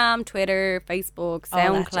 Instagram, Twitter, Facebook,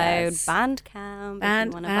 All that SoundCloud, jazz. Bandcamp. If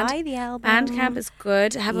you want to buy the album. Bandcamp is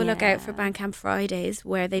good. Have a look out for Yeah. Bandcamp Fridays,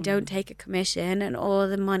 where they don't take a commission and all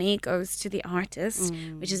the money goes to the artist,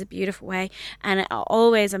 which is a beautiful way. And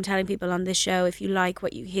always, I'm telling people on this show, if you like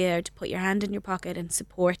what you hear, to put your hand in your pocket and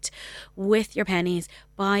support with your pennies.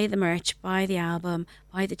 Buy the merch, buy the album,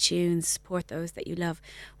 buy the tunes, support those that you love.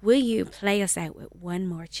 Will you play us out with one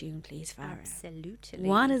more tune, please, Farah? Absolutely.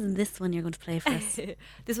 What is this one you're going to play for us?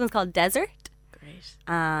 This one's called Desert. Great.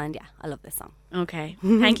 And yeah, I love this song. Okay.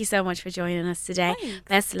 Thank you so much for joining us today.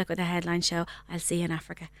 Best of luck with the headline show. I'll see you in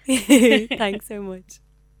Africa. Thanks so much.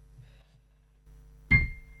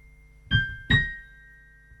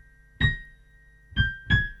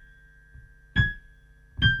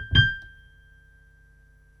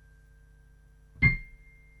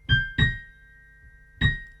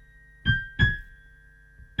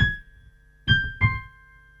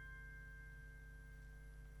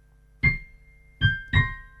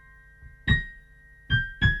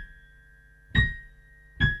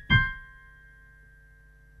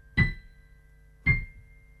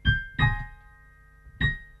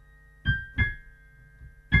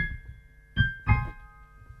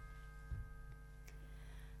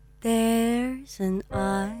 There's an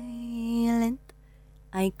island,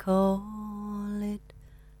 I call it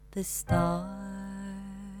the Star.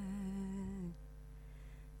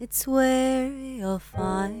 It's where you'll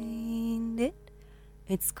find it,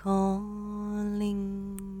 it's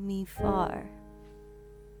calling me far.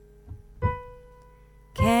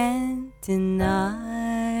 Can't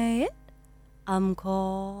deny it, I'm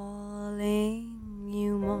calling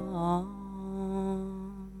you mom.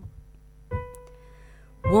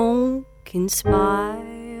 Won't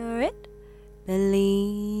conspire it,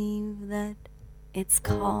 believe that it's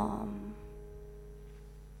calm.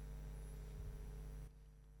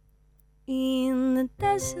 In the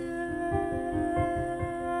desert,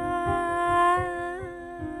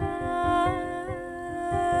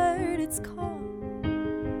 it's calm.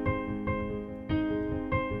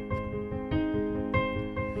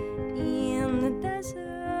 In the desert,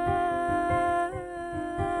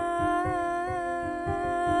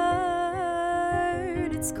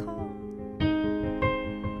 it's calm.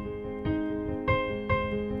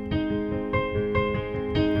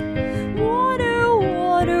 Water,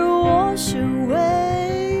 water, wash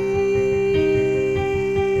away.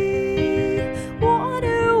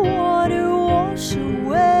 Water, water, wash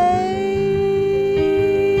away.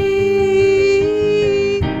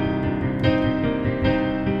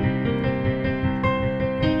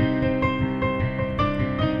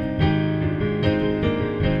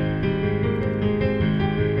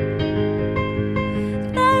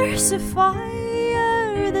 There's a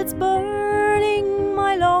fire that's burning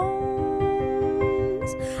my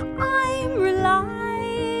lungs. I'm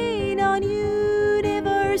relying on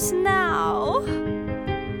universe now.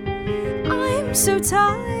 I'm so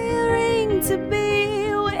tiring to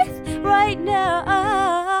be with right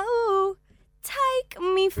now. Take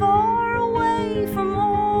me far away from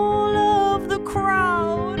all of the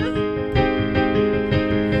crowd.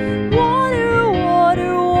 Water,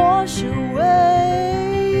 water, wash away.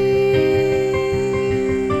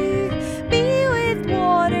 Be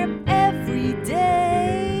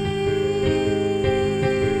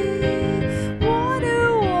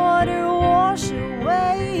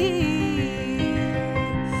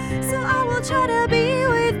I'll try to be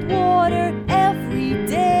with water every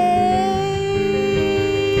day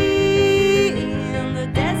in the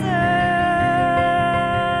desert.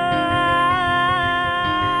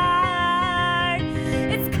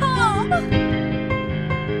 It's calm in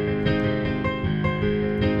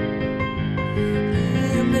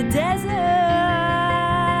the desert.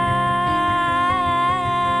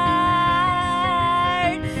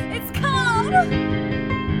 It's calm.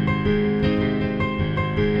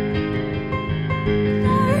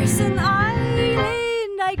 There's an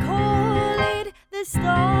island, I call it the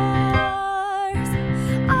stars.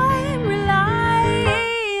 I'm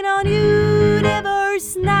relying on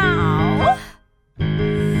universe now.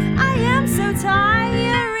 I am so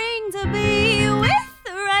tiring to be with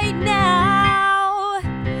right now.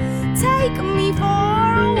 Take me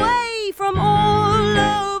far away from all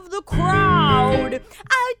of the crowd,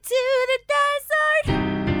 out to the desert,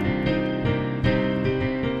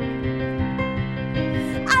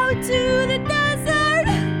 out to the desert,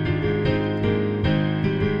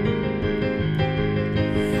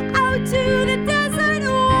 out to the desert,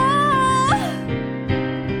 oh,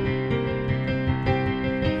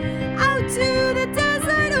 out to the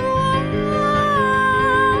desert, oh.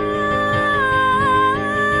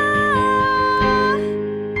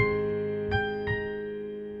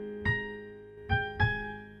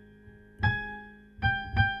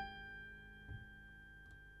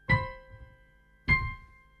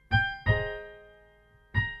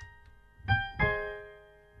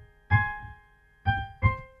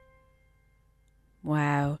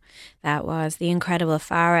 Wow, that was the incredible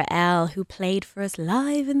Farah Elle, who played for us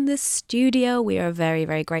live in the studio. We are very,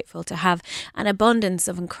 very grateful to have an abundance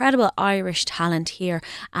of incredible Irish talent here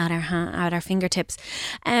at our fingertips.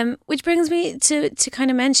 Which brings me to kind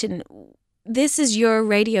of mention, this is your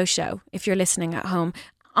radio show, if you're listening at home.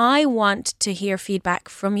 I want to hear feedback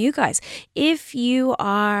from you guys. If you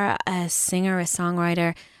are a singer, a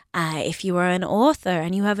songwriter, if you are an author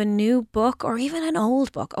and you have a new book or even an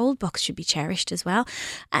old books should be cherished as well.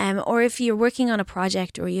 Or if you're working on a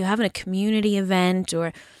project or you have a community event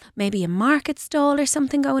or maybe a market stall or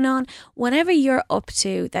something going on, whatever you're up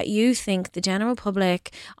to that you think the general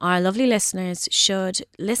public, our lovely listeners, should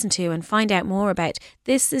listen to and find out more about,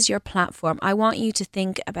 this is your platform. I want you to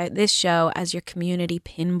think about this show as your community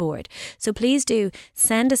pinboard. So please do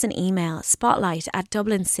send us an email,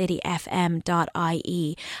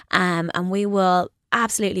 spotlight@dublincityfm.ie, and we will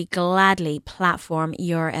absolutely gladly platform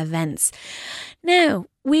your events. Now,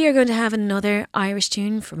 we are going to have another Irish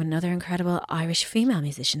tune from another incredible Irish female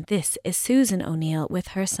musician. This is Susan O'Neill with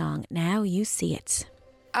her song, Now You See It.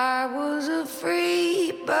 I was a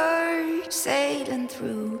free bird sailing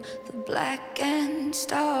through the black and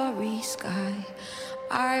starry sky.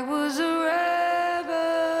 I was a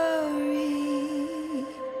reverie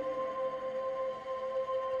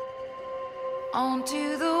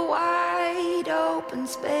onto the wide open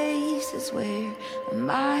spaces where a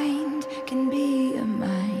mind can be a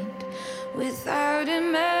mind without a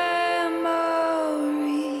memory.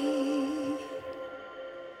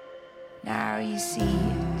 Now you see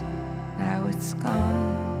it, now it's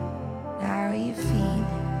gone. Now you feel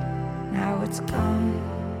it, now it's gone.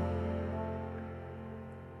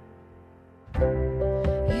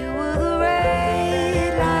 You were the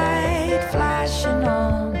red light flashing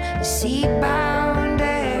on the sea-bound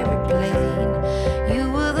airplane.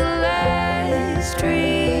 You were the last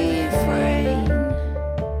refrain.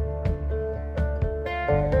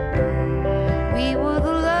 We were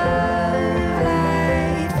the love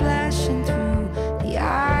light flashing through the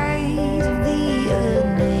eyes of the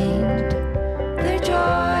unnamed, their joy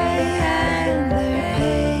and their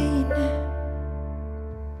pain.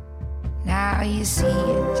 Now you see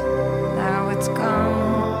it, now it's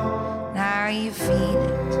gone. Now you feel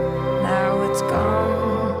it, now it's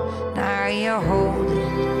gone. Now you hold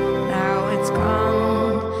it, now it's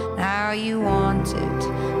gone. Now you want it,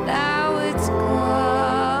 now it's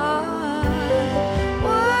gone.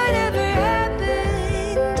 Whatever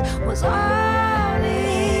happened was on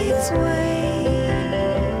its way.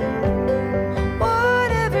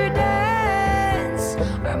 Whatever dance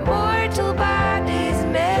our mortal bodies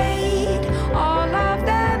made, all of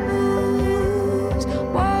the moves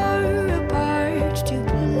were a part to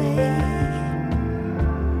play.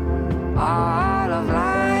 All of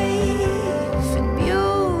life in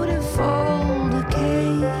beautiful decay.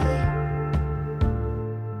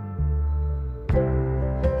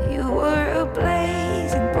 You were a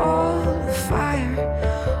blazing ball of fire,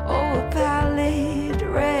 oh, a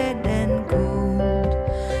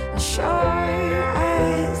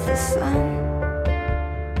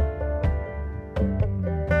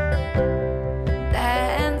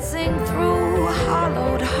passing through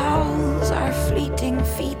hollowed halls, our fleeting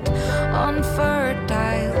feet on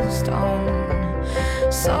fertile stone,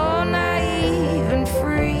 so naive and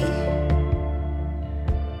free.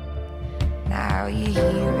 Now you hear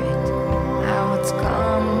it, now it's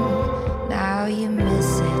gone, now you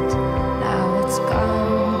miss it, now it's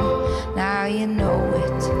gone, now you know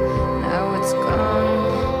it, now it's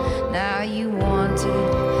gone, now you want it,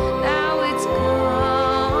 now it's gone.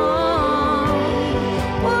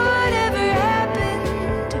 Whatever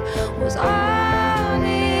happened was on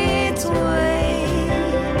its way.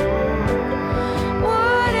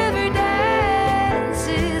 Whatever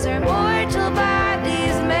dances our mortal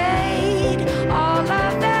bodies made, all of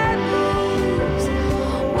that moves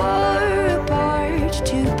were a part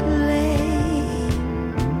to play.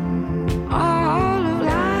 All of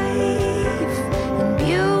life in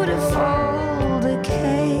beautiful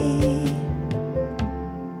decay.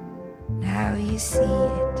 Now you see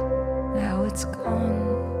it, now it's gone.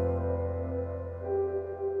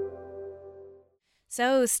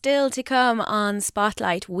 So, still to come on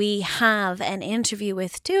Spotlight, we have an interview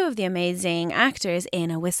with two of the amazing actors in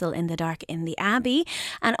A Whistle in the Dark in the Abbey,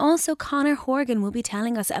 and also Conor Horgan will be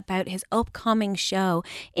telling us about his upcoming show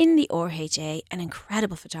in the RHA. An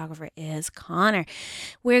incredible photographer is Conor.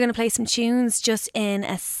 We're going to play some tunes just in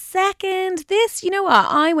a second. This, you know what,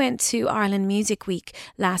 I went to Ireland Music Week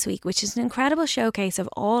last week, which is an incredible showcase of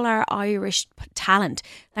all our Irish talent,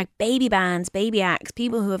 like baby bands, baby acts,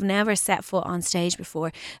 people who have never set foot on stage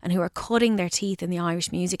before and who are cutting their teeth in the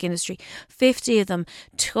Irish music industry. 50 of them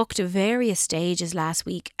took to various stages last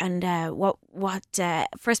week, and what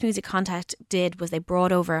First Music Contact did was they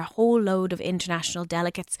brought over a whole load of international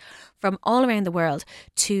delegates from all around the world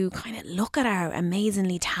to kind of look at our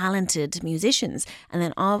amazingly talented musicians and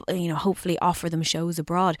then hopefully offer them shows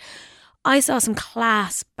abroad. I saw some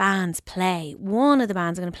class bands play. One of the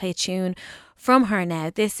bands, I'm going to play a tune from her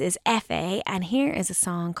now. This is FA, and here is a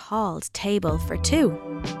song called Table for Two.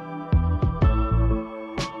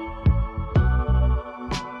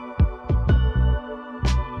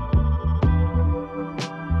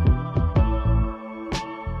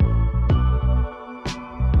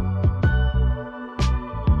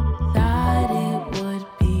 Thought it would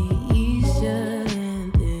be easier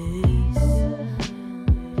than this.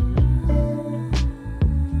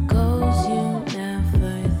 Goals you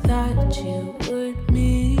never thought you would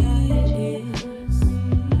meet.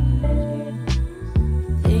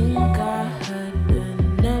 Things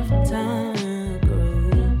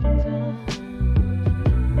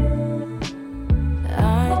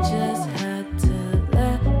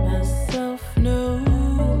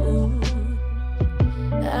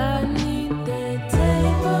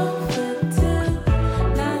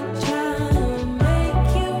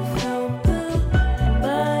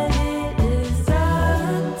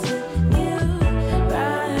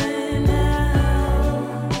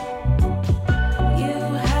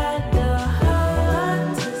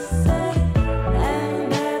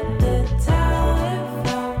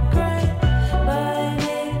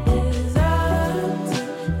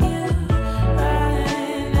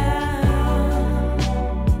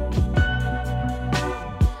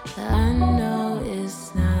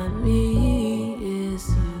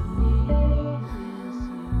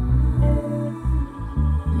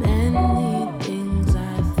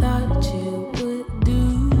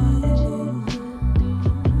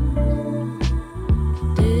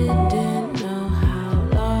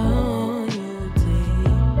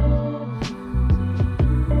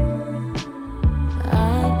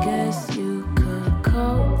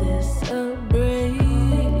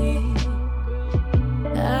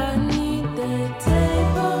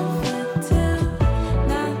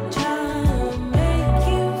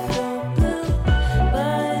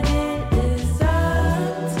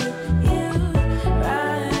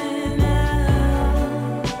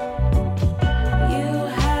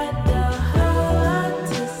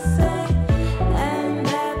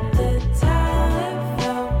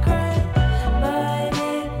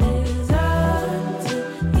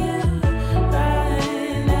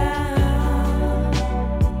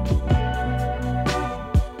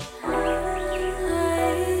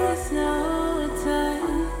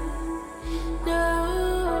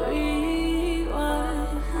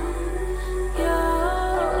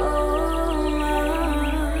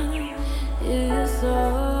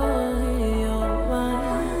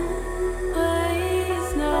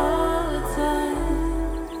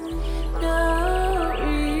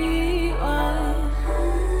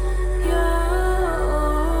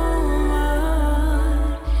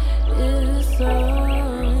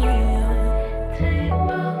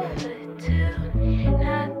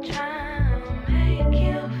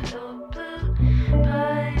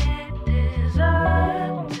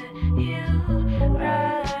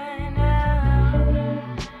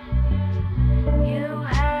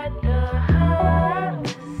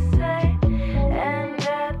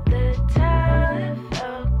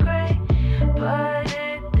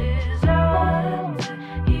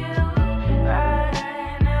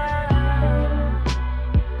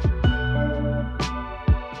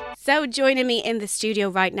So joining me in the studio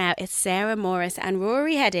right now is Sarah Morris and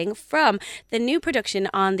Ruairí Heading from the new production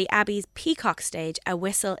on the Abbey's Peacock stage, A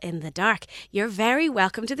Whistle in the Dark. You're very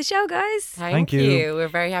welcome to the show, guys. Thank you. We're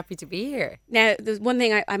very happy to be here. Now, there's one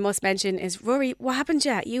thing I must mention is, Ruairí, what happened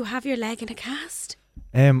to you? You have your leg in a cast?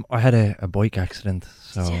 I had a bike accident,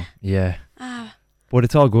 so Did you? yeah. Ah. But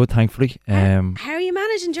it's all good, thankfully. How are you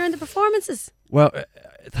managing during the performances? Well,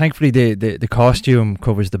 thankfully the costume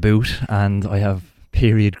covers the boot, and I have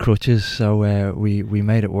period crutches, so we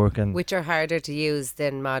made it work. And Which are harder to use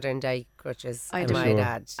than modern day crutches, I I'd might sure.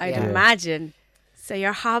 add. I'd Yeah. imagine. So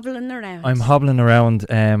you're hobbling around. I'm hobbling around.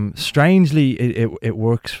 Strangely, it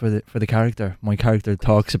works for the character. My character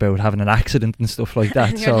talks about having an accident and stuff like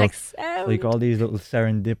that. And you're so like, sound. like all these little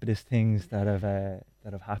serendipitous things that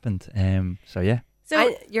have happened. So yeah. So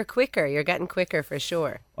And you're quicker. You're getting quicker for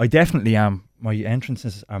sure. I definitely am. My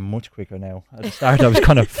entrances are much quicker now. At the start, I was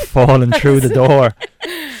kind of falling through the door,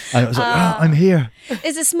 and I was like, "I'm here."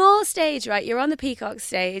 it's a small stage, right? You're on the Peacock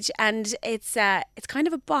stage, and it's kind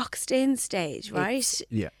of a boxed-in stage, right?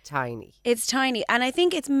 Yeah. Tiny. It's tiny, and I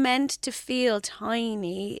think it's meant to feel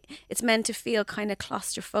tiny. It's meant to feel kind of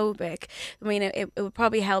claustrophobic. I mean, it would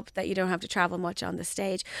probably help that you don't have to travel much on the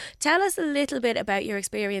stage. Tell us a little bit about your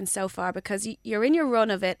experience so far, because you're in your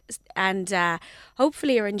run of it, and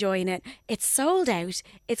hopefully you're enjoying it. It's sold out.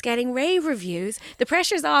 It's getting rave reviews. The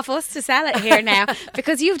pressure's off us to sell it here now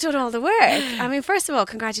because you've done all the work. I mean, first of all,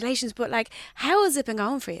 congratulations, but like, how has it been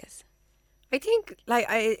going for you? I think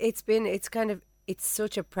it's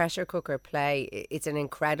such a pressure cooker play. It's an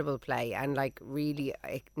incredible play, and like really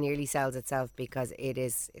it nearly sells itself because it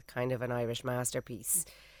is kind of an Irish masterpiece.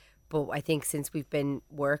 But I think since we've been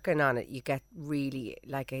working on it, you get really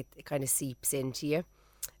like it kind of seeps into you.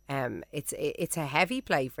 It's a heavy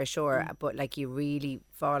play for sure, but like you really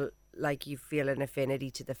fall, like you feel an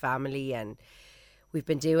affinity to the family, and we've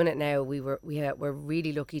been doing it now. We're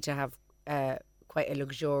really lucky to have quite a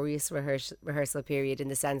luxurious rehearsal period, in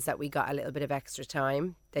the sense that we got a little bit of extra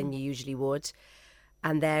time than you usually would.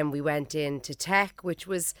 And then we went into tech, which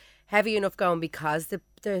was heavy enough going because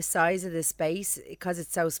the size of the space, because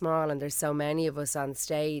it's so small and there's so many of us on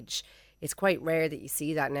stage. It's quite rare that you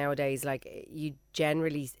see that nowadays. Like, you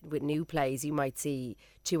generally, with new plays, you might see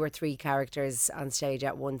 2 or 3 characters on stage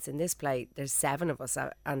at once. In this play, there's 7 of us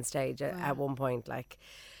on stage at one point. Like,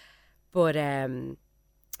 but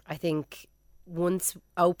I think once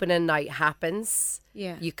opening night happens,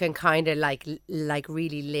 you can kind of like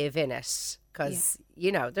really live in it, because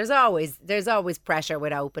you know there's always pressure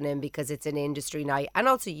with opening because it's an industry night, and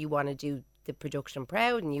also you want to do the production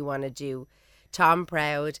proud and you want to do Tom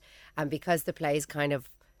proud, and because the play is kind of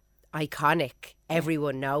iconic,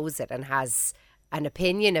 everyone knows it and has an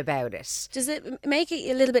opinion about it. Does it make it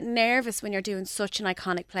a little bit nervous when you're doing such an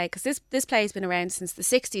iconic play? Because this play has been around since the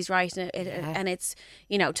 60s, right? And it's,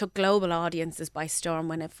 you know, took global audiences by storm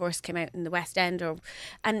when it first came out in the West End.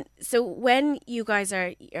 And so when you're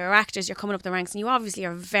actors, you're coming up the ranks, and you obviously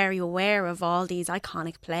are very aware of all these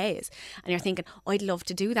iconic plays, and you're thinking, I'd love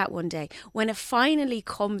to do that one day. When it finally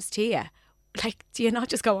comes to you, like, do you not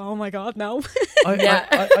just go, oh my God, no?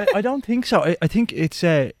 I don't think so. I think it's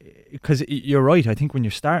because you're right. I think when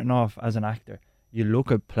you're starting off as an actor, you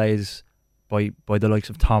look at plays by the likes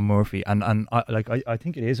of Tom Murphy, and I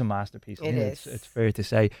think it is a masterpiece. It's fair to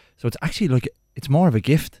say. So it's actually like, it's more of a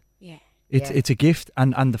gift. Yeah. It's a gift,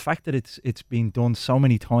 and the fact that it's been done so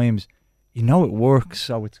many times, you know, it works.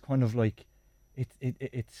 So it's kind of like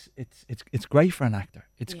it's great for an actor.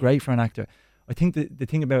 It's great for an actor. I think the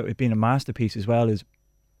thing about it being a masterpiece as well is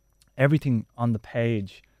everything on the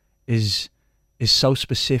page is so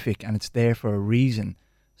specific, and it's there for a reason.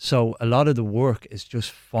 So a lot of the work is just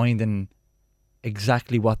finding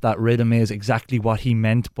exactly what that rhythm is, exactly what he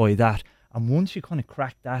meant by that. And once you kind of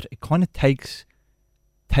crack that, it kind of takes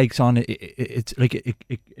on it's like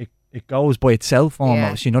it goes by itself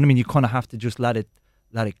almost. You know what I mean? You kind of have to just let it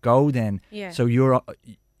go then. Yeah. So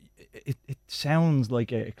it sounds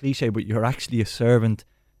like a cliche, but you're actually a servant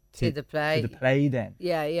to the play. To the play then.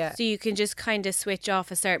 Yeah. So you can just kind of switch off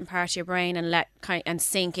a certain part of your brain and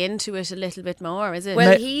sink into it a little bit more, is it?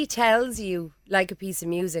 Well, he tells you, like a piece of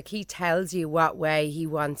music, he tells you what way he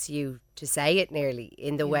wants you to say it, nearly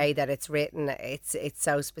in the way that it's written. It's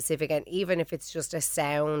so specific, and even if it's just a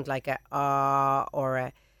sound like a ah or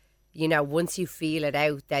a, you know, once you feel it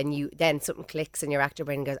out, then something clicks in your actor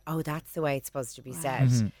brain and goes, oh, that's the way it's supposed to be said.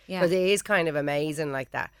 Mm-hmm. Yeah. But it is kind of amazing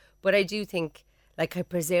like that. But I do think, like, I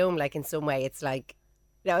presume, like, in some way it's like,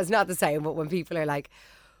 no, it's not the same, but when people are like,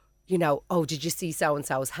 you know, oh, did you see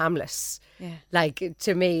so-and-so's Hamlet? Yeah. Like,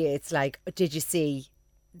 to me, it's like, did you see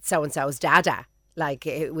so-and-so's Dada? Like,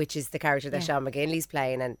 which is the character that Sean McGinley's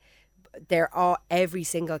playing, and they're all, every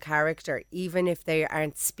single character, even if they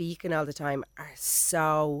aren't speaking all the time, are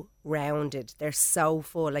so rounded. They're so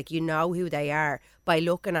full. Like, you know who they are by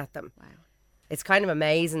looking at them. Wow. It's kind of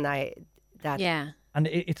amazing that Yeah. And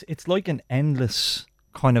it's like an endless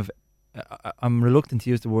kind of. I'm reluctant to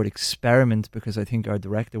use the word experiment because I think our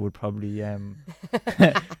director would probably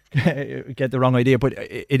get the wrong idea. But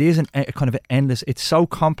it is a kind of an endless. It's so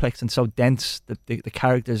complex and so dense, the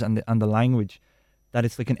characters and the language, that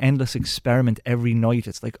it's like an endless experiment every night.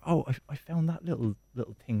 It's like, oh, I found that little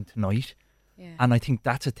thing tonight, Yeah. and I think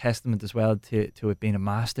that's a testament as well to it being a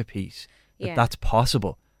masterpiece. Yeah. That's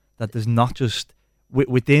possible. That there's not just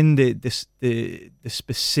within the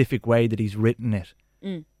specific way that he's written it.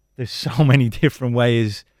 Mm. There's so many different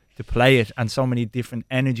ways to play it and so many different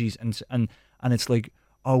energies and it's like,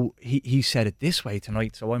 oh, he said it this way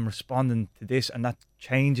tonight, so I'm responding to this, and that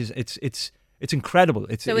changes. It's incredible.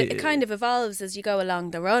 So it kind of evolves as you go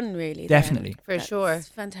along the run, really. Definitely. For sure. It's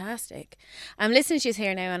fantastic. I'm listening to you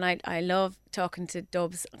here now, and I love talking to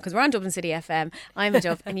Dubs, because we're on Dublin City FM. I'm a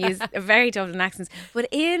Dub and use a very Dublin accents. But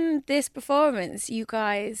in this performance, you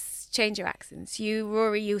guys change your accents.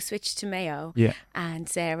 Rory, you switch to Mayo. Yeah. And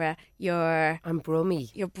Sarah, I'm Brummy.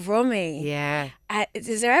 you're Brummy. Yeah.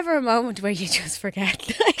 Is there ever a moment where you just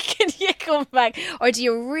forget? Like, and you come back, or do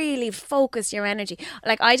you really focus your energy?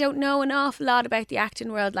 Like, I don't know an awful lot about the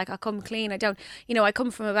acting world. Like, I'll come clean. I don't, I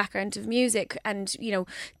come from a background of music, and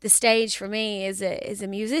the stage for me is a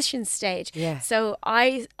musician's stage. Yeah. So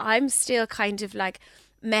I'm still kind of like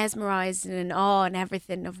mesmerised and in awe and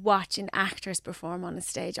everything of watching actors perform on a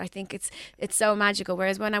stage. I think it's so magical.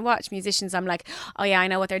 Whereas when I watch musicians, I'm like, oh yeah, I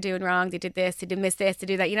know what they're doing wrong. They did this, they did miss this, they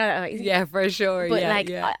do that. Yeah, for sure. But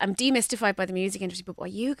yeah. I'm demystified by the music industry. But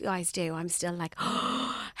what you guys do, I'm still like,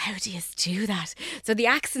 oh, how do you do that? So the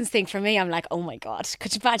accents thing for me, I'm like, oh my God,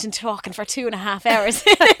 could you imagine talking for 2.5 hours?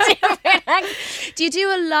 Do you do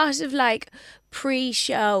a lot of like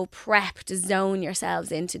pre-show prep to zone yourselves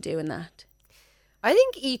into doing that? I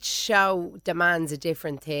think each show demands a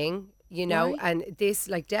different thing, Right. and this,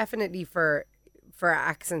 like, definitely for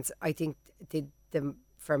accents, I think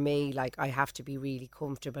for me, like, I have to be really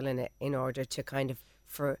comfortable in it in order to kind of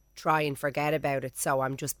try and forget about it. So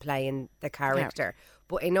I'm just playing the character.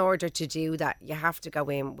 But in order to do that, you have to go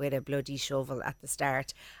in with a bloody shovel at the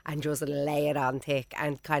start and just lay it on thick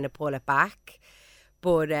and kind of pull it back.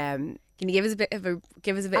 But Can you give us a bit of your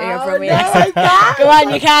Oh, Brummy no, accent? I can't. Go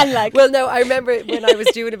on, you can. Like, well, no, I remember when I was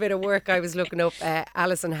doing a bit of work, I was looking up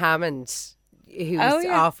Alison Hammond, who's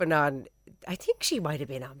off and on. I think she might have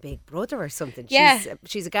been on Big Brother or something. Yeah.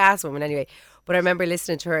 She's a gas woman anyway. But I remember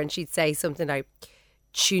listening to her, and she'd say something like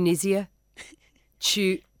Tunisia,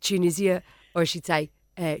 or she'd say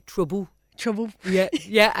trouble.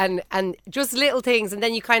 Yeah, and just little things, and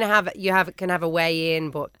then you kind of can have a way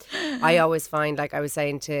in. But I always find, like I was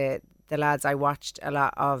saying to the lads, I watched a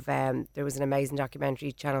lot of there was an amazing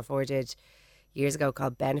documentary Channel 4 did years ago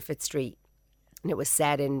called Benefit Street, and it was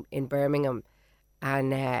set in Birmingham,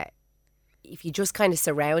 and if you just kind of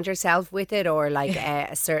surround yourself with it, or like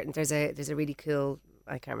there's a really cool,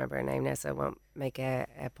 I can't remember her name now, so I won't make a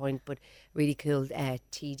point, but really cool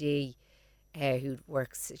TD who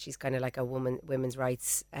works, she's kind of like a women's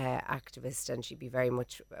rights activist, and she'd be very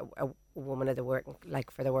much a woman of the working,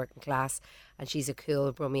 like for the working class, and she's a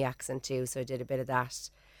cool Brummy accent too, so I did a bit of that.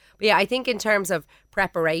 But yeah, I think in terms of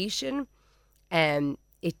preparation,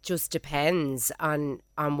 it just depends on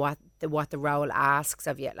what the role asks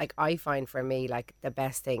of you. Like, I find for me, like, the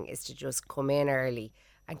best thing is to just come in early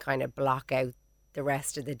and kind of block out the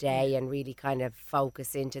rest of the day and really kind of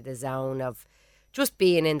focus into the zone of just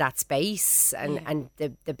being in that space. And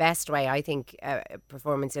the best way, I think, a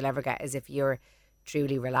performance you'll ever get is if you're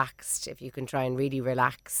truly relaxed, if you can try and really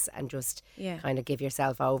relax and just kind of give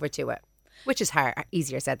yourself over to it, which is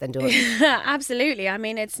easier said than done. Absolutely. I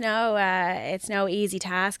mean, it's no easy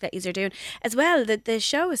task that you're doing. As well, the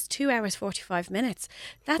show is 2 hours 45 minutes.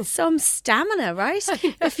 That's some stamina, right?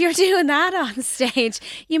 If you're doing that on stage,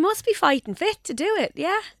 you must be fighting fit to do it.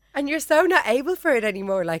 Yeah. And you're so not able for it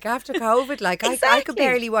anymore. Like, after COVID, like I could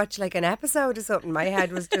barely watch like an episode or something. My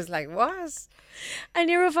head was just like, what? And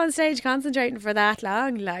you're up on stage concentrating for that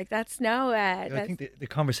long. Like, that's no... I think the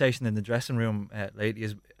conversation in the dressing room lately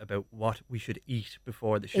is about what we should eat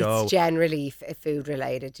before the show. It's generally food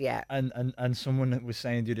related, yeah. And someone was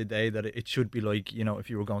saying the other day that it should be like, if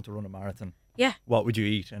you were going to run a marathon. Yeah. What would you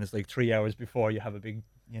eat? And it's like 3 hours before you have a big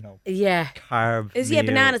Yeah. carb. Is yeah,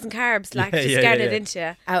 meal. bananas and carbs, like Yeah, just yeah, get yeah, it yeah.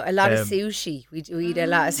 into. A lot of sushi. We eat a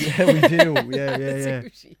lot of sushi. Yeah, we do. Yeah.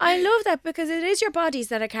 Sushi. I love that because it is your bodies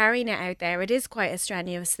that are carrying it out there. It is quite a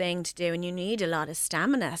strenuous thing to do, and you need a lot of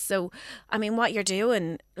stamina. So, I mean, what you're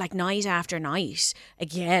doing, like night after night,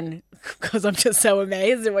 again, because I'm just so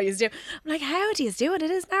amazed at what you do. I'm like, how do you do it?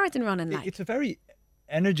 It is marathon running, like. It's a very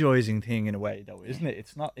energizing thing in a way, though, isn't it?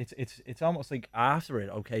 It's not. It's almost like after it,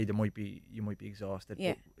 okay, you might be exhausted.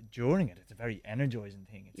 Yeah. But during it, it's a very energizing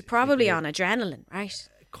thing. You're probably on adrenaline, right?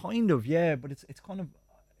 Kind of, yeah. But it's kind of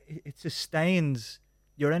it sustains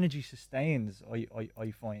your energy. Sustains.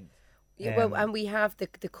 I find. Yeah, well, and we have the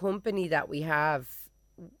company that we have,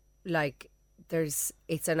 like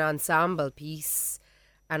it's an ensemble piece,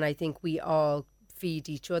 and I think we all feed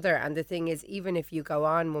each other. And the thing is, even if you go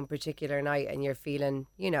on one particular night and you're feeling,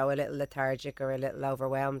 a little lethargic or a little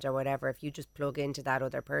overwhelmed or whatever, if you just plug into that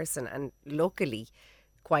other person, and luckily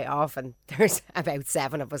quite often there's about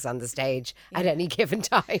 7 of us on the stage at any given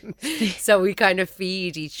time, so we kind of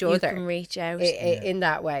feed each other. You can reach out in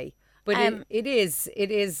that way. But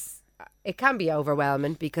it can be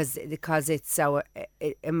overwhelming because it's so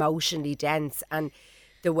emotionally dense, and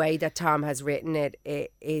the way that Tom has written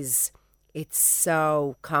it's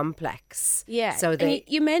so complex. Yeah. So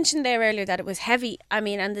you mentioned there earlier that it was heavy. I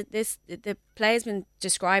mean, and the play has been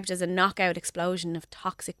described as a knockout explosion of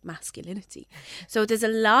toxic masculinity. So there's a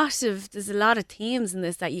lot of themes in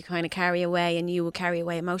this that you kind of carry away, and you will carry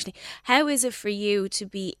away emotionally. How is it for you to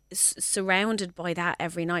be surrounded by that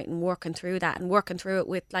every night and working through that and working through it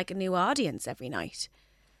with like a new audience every night?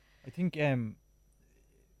 I think I'm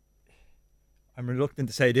reluctant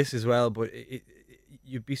to say this as well, but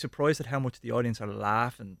you'd be surprised at how much the audience are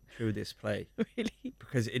laughing through this play. Really?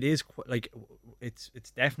 Because it is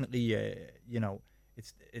it's definitely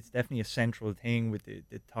it's definitely a central thing with the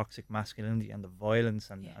toxic masculinity and the violence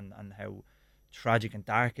and how tragic and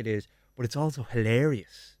dark it is, but it's also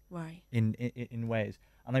hilarious, right? In ways.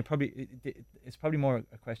 And it's probably more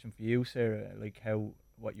a question for you, Sarah, like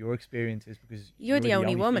what your experience is, because you're the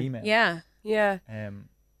only woman. Female. Yeah.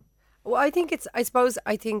 Well, I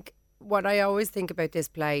think what I always think about this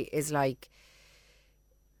play is like,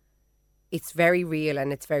 it's very real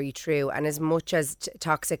and it's very true. And as much as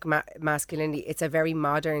toxic masculinity, it's a very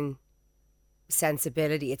modern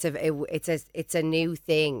sensibility. It's a new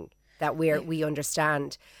thing that we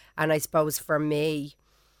understand. And I suppose for me,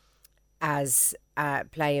 as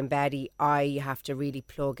playing Betty, I have to really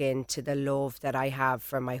plug into the love that I have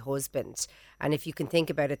for my husband. And if you can think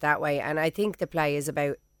about it that way, and I think the play is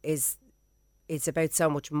about so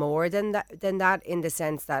much more than that, in the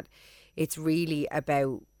sense that it's really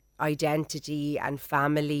about identity and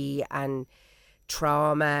family and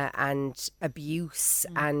trauma and abuse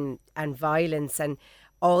and violence, and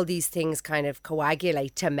all these things kind of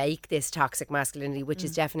coagulate to make this toxic masculinity, which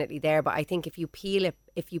is definitely there. But I think if you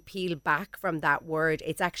peel back from that word,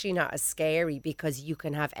 it's actually not as scary, because you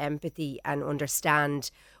can have empathy and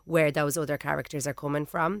understand where those other characters are coming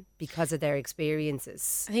from because of their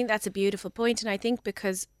experiences. I think that's a beautiful point, and I think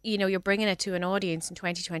because you're bringing it to an audience in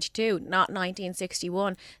 2022, not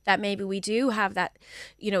 1961, that maybe we do have that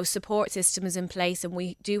support systems in place, and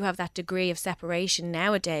we do have that degree of separation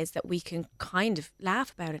nowadays that we can kind of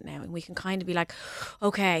laugh about it now, and we can kind of be like,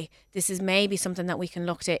 okay, this is maybe something that we can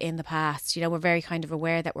look at in the past. We're very kind of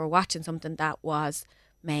aware that we're watching something that was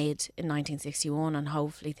made in 1961, and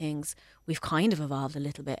hopefully we've kind of evolved a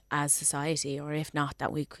little bit as society, or if not,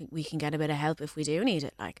 that we can get a bit of help if we do need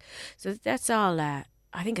it. Like, so that's all. I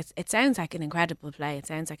think it sounds like an incredible play. It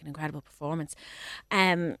sounds like an incredible performance.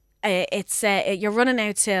 It's you're running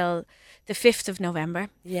out till the 5th of November.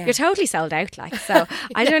 Yeah. You're totally sold out, like, so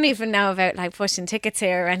I don't even know about like pushing tickets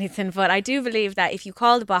here or anything, but I do believe that if you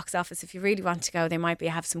call the box office, if you really want to go, they might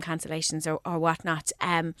have some cancellations or whatnot.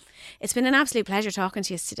 It's been an absolute pleasure talking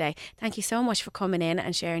to you today. Thank you so much for coming in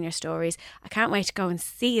and sharing your stories. I can't wait to go and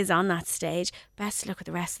see you on that stage. Best of luck with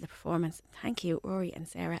the rest of the performance. Thank you, Rory and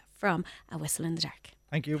Sarah from A Whistle in the Dark.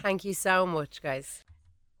 Thank you. Thank you so much, guys.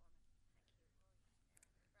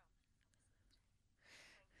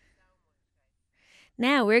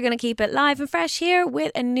 Now we're going to keep it live and fresh here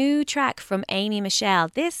with a new track from Amy Michelle.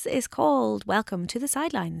 This is called Welcome to the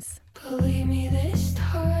Sidelines. Believe me this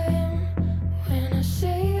time when I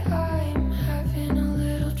say I'm having a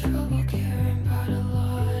little trouble caring about a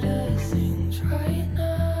lot of things right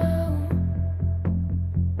now.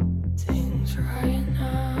 Things right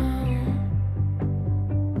now.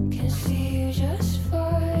 Can see you just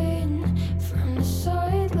fine from the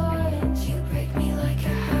sidelines. You break me like a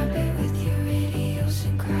habit with your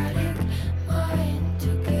idiosyncratic mind.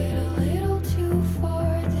 Took it a little too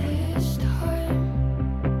far this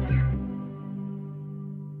time.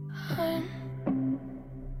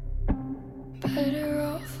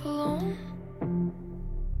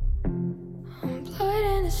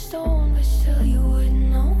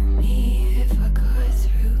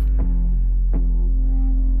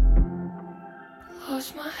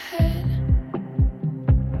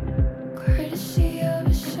 sea of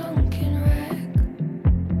a sunken wreck.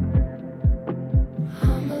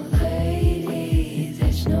 I'm a lady,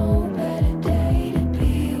 there's no better day to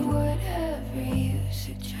be whatever you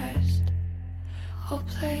suggest. I'll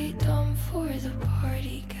play dumb for the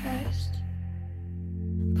party guest.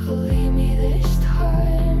 Believe me this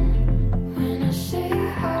time when I say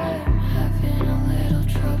I'm having a little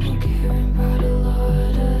trouble caring about a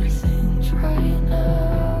lot of things right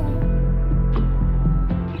now.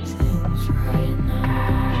 Things right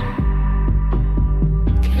now.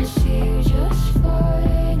 Can see you just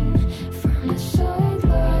fine from the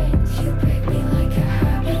sidelines. You break me like a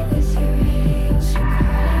habit with your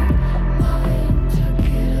idiosyncratic mind. Took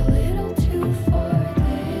it a little too far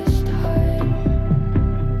this time.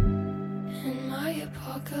 In my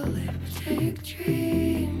apocalyptic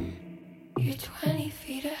dream, you're 20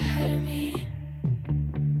 feet ahead of me.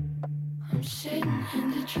 I'm sitting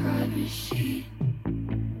in the driver's seat.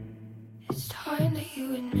 It's time that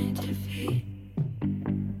you admit defeat.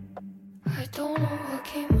 I don't know what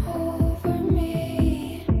came over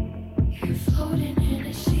me. You're floating in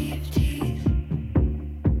a sea of teeth.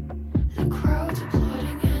 The crowd's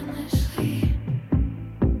applauding endlessly.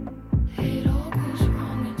 It all goes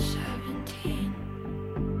wrong in 17.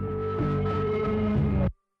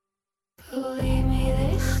 Believe me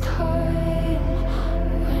this time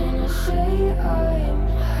when I say I'm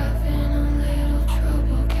having a little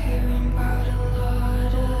trouble caring about a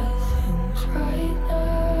lot of things right now.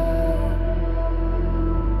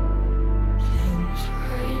 Things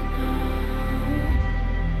right now.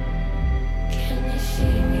 Can you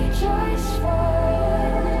see me just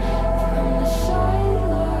fine from the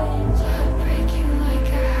sidelines? I break you like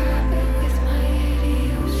a habit with my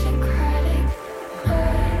idiosyncratic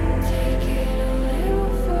mind. Take it a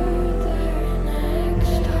little further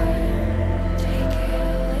next time. Take it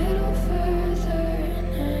a little further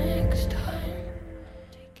next time.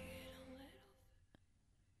 Take it a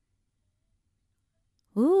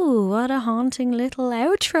little. Ooh, what a haunting little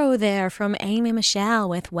outro there from Amy Michelle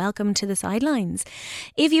with Welcome to the Sidelines.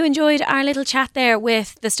 If you enjoyed our little chat there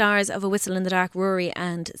with the stars of A Whistle in the Dark, Ruairí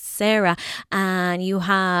and Sarah, and you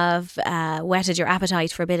have whetted your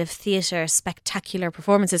appetite for a bit of theatre spectacular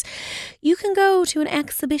performances, you can go to an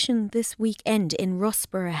exhibition this weekend in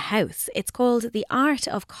Russborough House. It's called The Art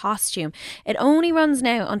of Costume. It only runs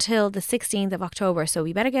now until the 16th of October, so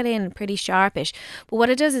we better get in pretty sharpish. But what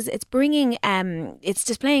it does is it's bringing, it's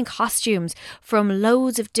displaying costumes from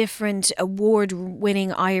loads of different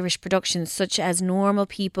award-winning Irish productions, such as Normal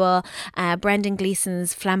People, Brendan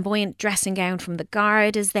Gleeson's flamboyant dressing gown from The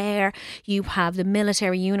Guard is there. You have the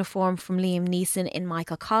military uniform from Liam Neeson in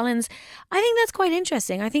Michael Collins. I think that's quite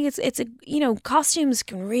interesting. I think it's a, you know, costumes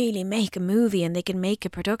can really make a movie and they can make a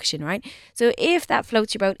production, right? So if that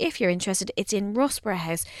floats your boat, if you're interested, it's in Russborough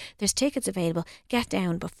House. There's tickets available. Get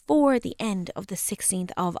down before the end of the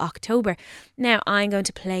 16th of October. Now, I'm going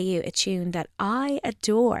to play you a tune that I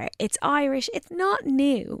adore. It's Irish. It's not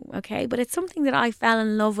new, okay? But it's something that I fell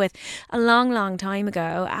in love with a long time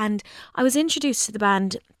ago. And I was introduced to the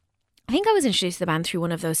band, I think I was introduced to the band through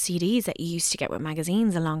one of those CDs that you used to get with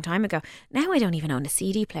magazines a long time ago. Now I don't even own a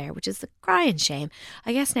CD player, which is a crying shame.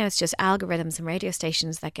 I guess now it's just algorithms and radio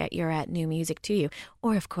stations that get your new music to you.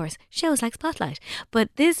 Or, of course, shows like Spotlight. But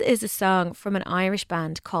this is a song from an Irish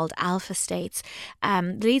band called Alpha States.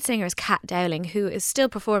 The lead singer is Kat Dowling, who is still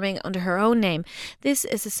performing under her own name. This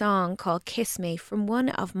is a song called Kiss Me from one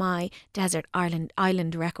of my Desert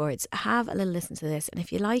Island records. Have a little listen to this, and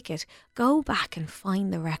if you like it, go back and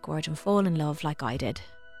find the record and fall in love like I did.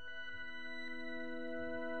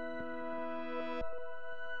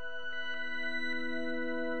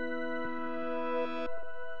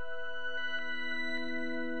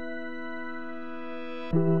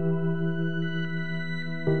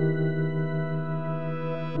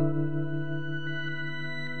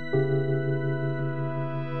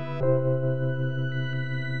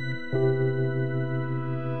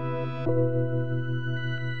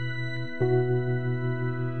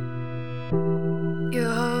 You're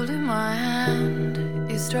holding my hand,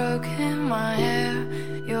 you're stroking my hair,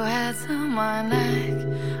 your head's on my neck.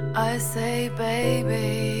 I say,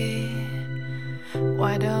 baby,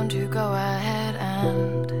 why don't you go ahead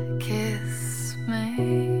and kiss me?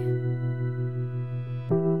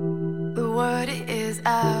 The word is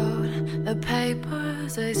out, the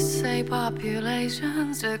papers, they say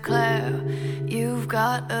populations declare you've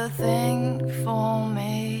got a thing for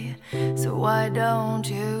me. So why don't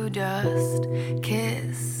you just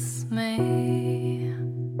kiss me?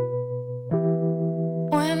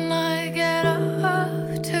 When I get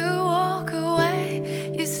up to walk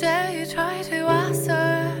away, you stare, you try to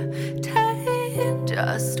ascertain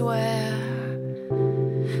just where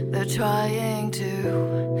You're trying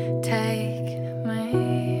to take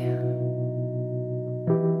me.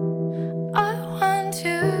 I want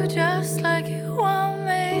you just like you want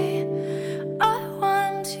me. I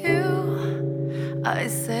want you. I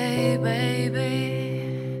say, baby,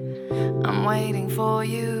 I'm waiting for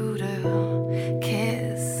you to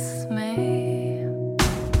kiss me.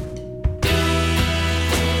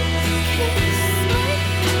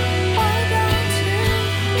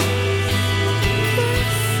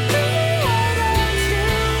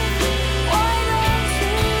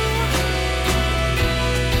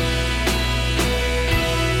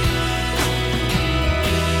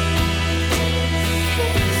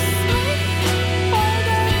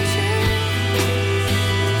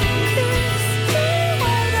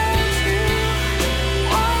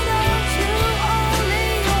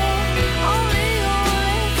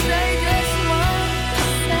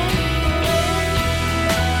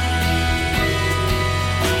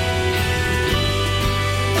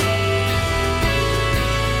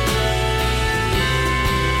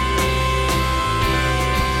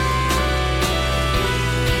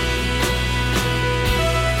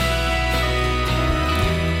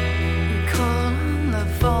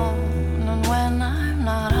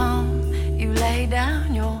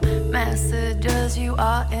 You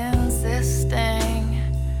are insisting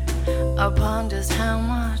upon just how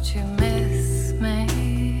much you miss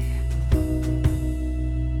me.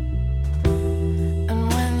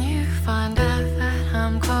 And when you find out that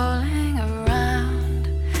I'm calling around,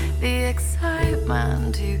 the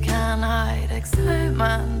excitement you can't hide,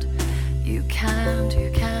 excitement you can't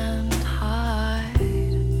hide.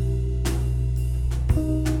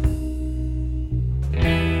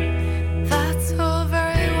 That's all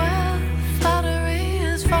very well. Flattery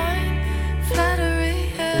is fine,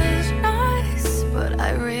 flattery is nice, but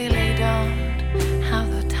I really don't have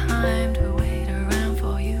the time to wait around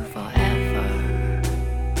for you forever.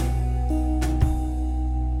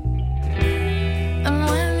 And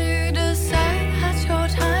when you decide that your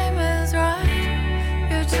time is right,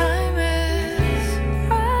 your time is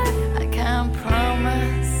right, I can't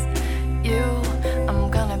promise you I'm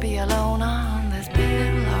gonna be alone on this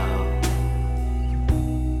pillow.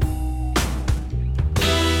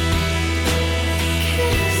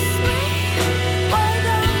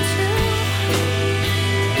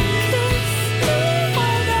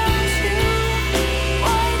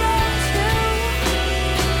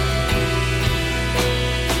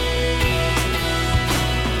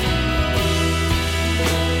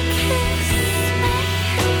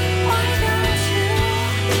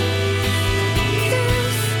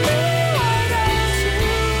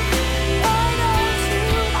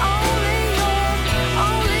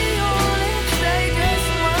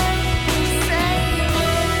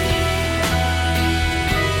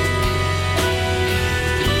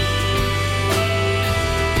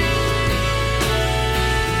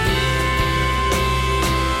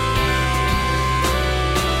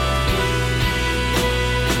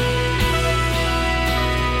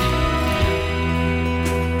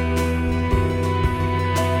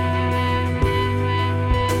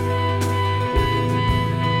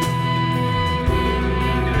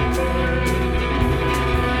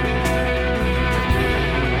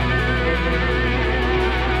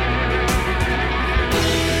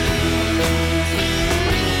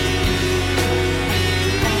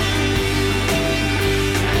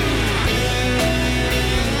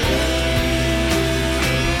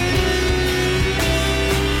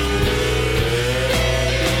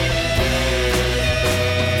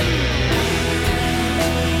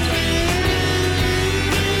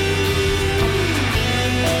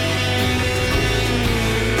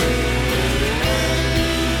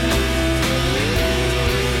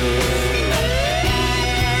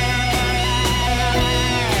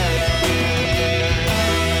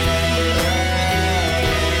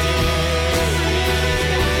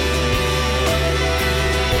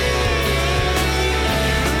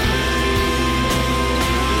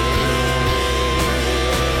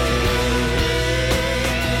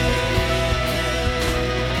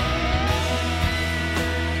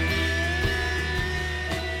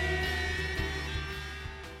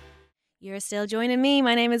 You're still joining me.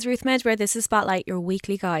 My name is Ruth Medber. This is Spotlight, your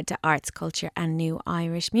weekly guide to arts, culture and new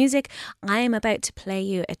Irish music. I am about to play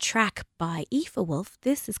you a track by Aoife Wolf.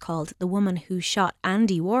 This is called The Woman Who Shot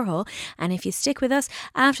Andy Warhol. And if you stick with us,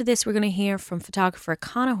 after this we're going to hear from photographer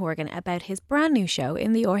Conor Horgan about his brand new show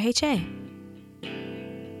in the RHA.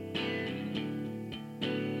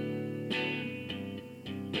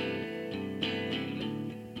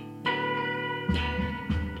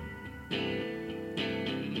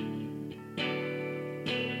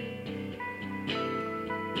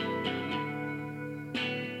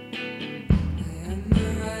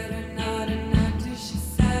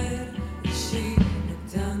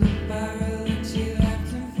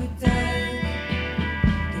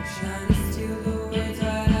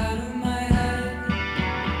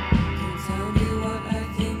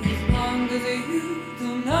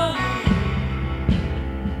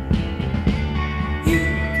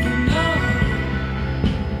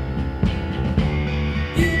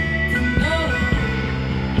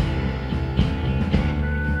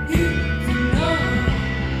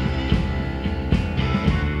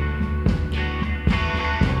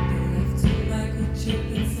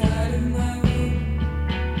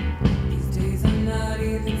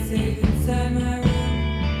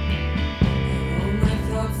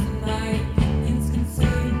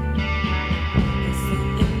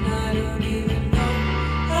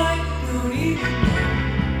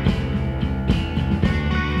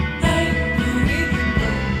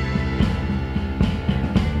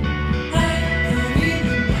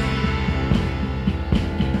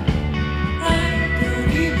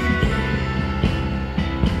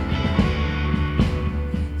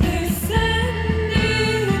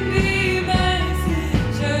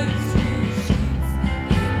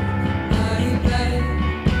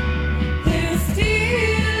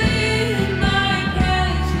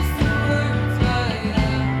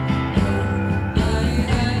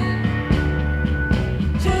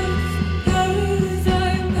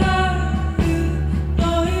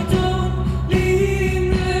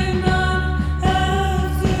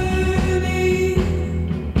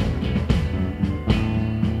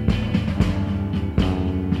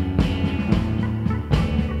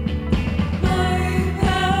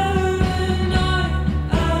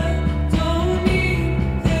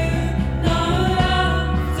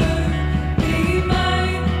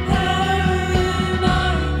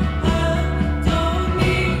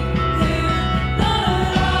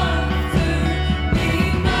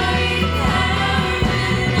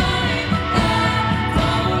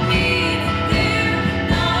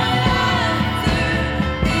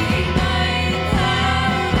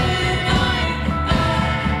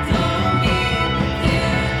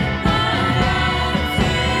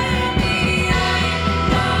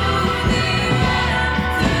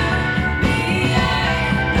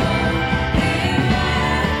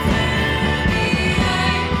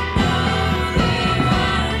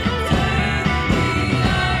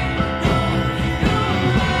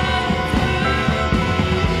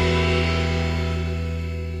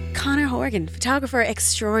 Horgan, photographer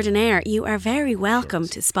extraordinaire. You are very welcome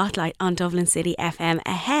to Spotlight on Dublin City FM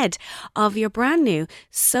ahead of your brand new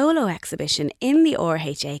solo exhibition in the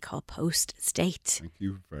RHA called Post State. Thank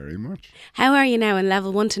you very much. How are you now in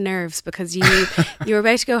level 1 to nerves? Because you're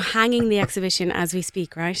about to go hanging the exhibition as we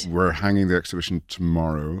speak, right? We're hanging the exhibition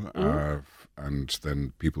tomorrow. And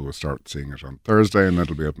then people will start seeing it on Thursday, and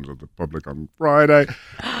it'll be open to the public on Friday.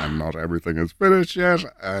 And not everything is finished yet,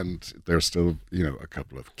 and there's still, a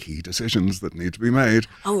couple of key decisions that need to be made.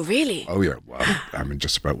 Oh, really? Oh yeah, well, I mean,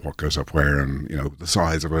 just about what goes up where, and the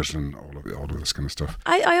size of it, and all of this kind of stuff.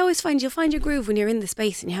 I always find you'll find your groove when you're in the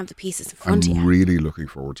space and you have the pieces in front of you. I'm really looking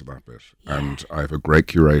forward to that bit. Yeah. And I have a great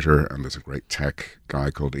curator, and there's a great tech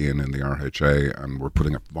guy called Ian in the RHA, and we're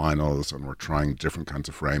putting up vinyls, and we're trying different kinds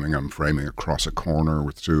of framing. I'm framing across a corner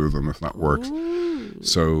with 2 of them, if that works. Ooh.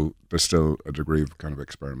 So there's still a degree of kind of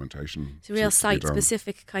experimentation. It's a real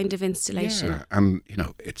site-specific kind of installation. Yeah, and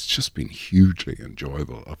it's just been hugely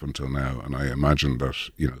enjoyable up until now, and I imagine that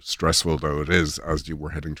stressful though it is, as you were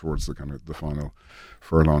heading towards the kind of the final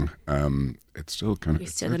furlong, it's still kind of...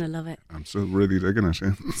 You're still going to love it. I'm still really digging it,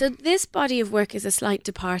 yeah. So this body of work is a slight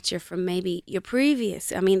departure from maybe your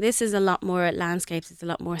previous. I mean, this is a lot more landscapes, it's a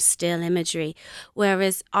lot more still imagery,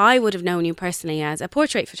 whereas I would have known you personally as a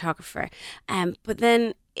portrait photographer. But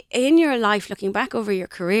then in your life, looking back over your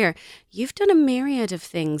career, you've done a myriad of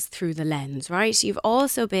things through the lens, right? You've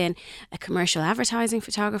also been a commercial advertising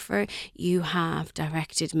photographer. You have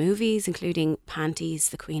directed movies, including Panties,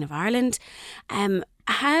 The Queen of Ireland.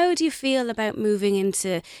 How do you feel about moving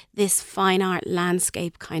into this fine art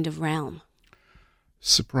landscape kind of realm?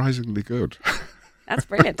 Surprisingly good. That's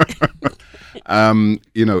brilliant.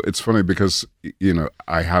 It's funny because,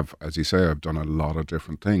 I have, as you say, I've done a lot of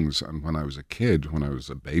different things. And when I was a kid, when I was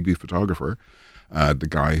a baby photographer, the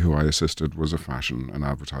guy who I assisted was a fashion and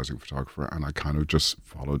advertising photographer, and I kind of just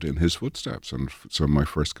followed in his footsteps. And so my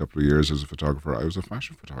first couple of years as a photographer, I was a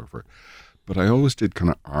fashion photographer. But I always did kind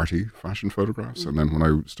of arty fashion photographs. And then when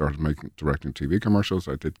I started directing TV commercials,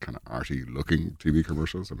 I did kind of arty looking TV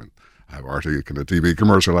commercials. I mean, how arty can a TV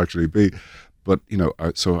commercial actually be? But,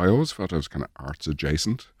 so I always felt I was kind of arts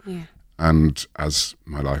adjacent. Yeah. And as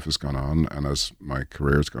my life has gone on and as my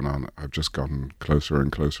career has gone on, I've just gotten closer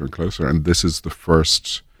and closer and closer. And this is the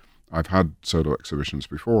first, I've had solo exhibitions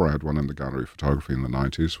before. I had one in the Gallery of Photography in the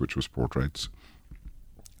 90s, which was portraits.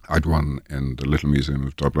 I'd one in the Little Museum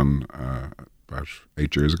of Dublin about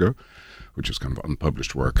 8 years ago, which is kind of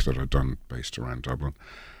unpublished work that I'd done based around Dublin.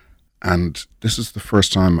 And this is the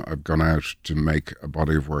first time I've gone out to make a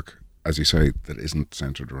body of work, as you say, that isn't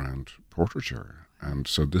centered around portraiture. And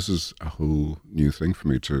so this is a whole new thing for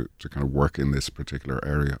me to kind of work in this particular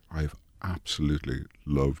area. I've absolutely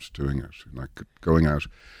loved doing it. Like going out,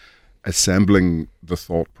 assembling the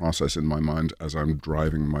thought process in my mind as I'm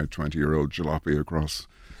driving my 20-year-old jalopy across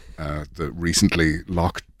the recently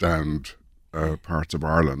locked down parts of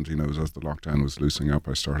Ireland. As the lockdown was loosening up,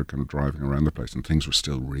 I started kind of driving around the place, and things were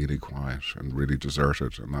still really quiet and really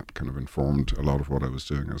deserted, and that kind of informed a lot of what I was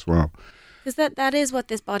doing as well. Because that is what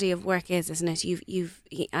this body of work is, isn't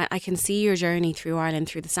it? I can see your journey through Ireland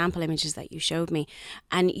through the sample images that you showed me,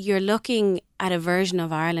 and you're looking at a version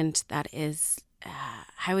of Ireland that is,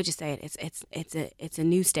 how would you say it? It's a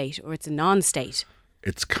new state, or it's a non-state.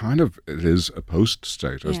 It is a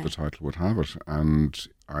post-state, as the title would have it, and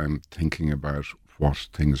I'm thinking about what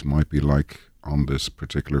things might be like on this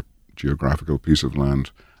particular geographical piece of land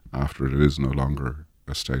after it is no longer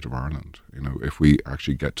a state of Ireland. If we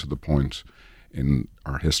actually get to the point in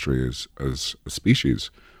our history as a species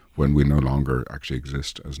when we no longer actually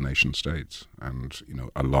exist as nation states. And,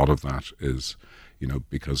 a lot of that is,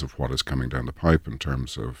 because of what is coming down the pipe in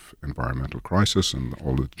terms of environmental crisis and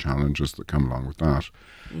all the challenges that come along with that.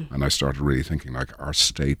 Mm-hmm. And I started really thinking, are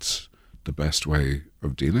states the best way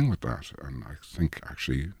of dealing with that? And I think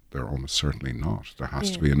actually they're almost certainly not. There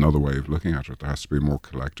has to be another way of looking at it. There has to be a more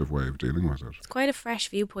collective way of dealing with it. It's quite a fresh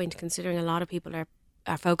viewpoint, considering a lot of people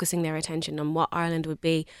are focusing their attention on what Ireland would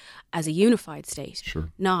be as a unified state. Sure.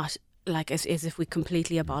 Not like as if we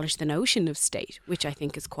completely abolish the notion of state, which I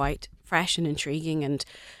think is quite fresh and intriguing and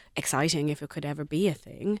exciting if it could ever be a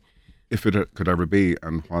thing. If it could ever be,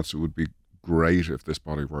 and whilst it would be great if this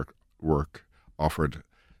body of work offered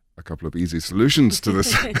a couple of easy solutions to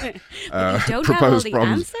this don't proposed have all the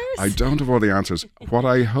problems. Answers? I don't have all the answers. What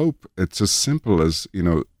I hope, it's as simple as,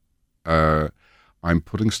 I'm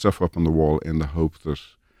putting stuff up on the wall in the hope that,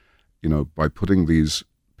 by putting these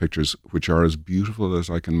pictures, which are as beautiful as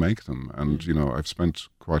I can make them, and, I've spent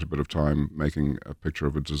quite a bit of time making a picture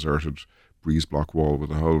of a deserted breeze block wall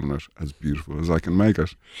with a hole in it as beautiful as I can make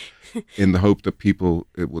it, in the hope that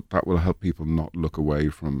that will help people not look away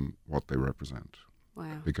from what they represent.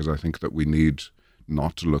 Wow. Because I think that we need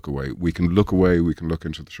not to look away. We can look away, we can look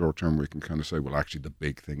into the short term, we can kind of say, well, actually the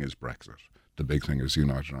big thing is Brexit. The big thing is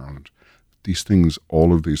United Ireland. These things,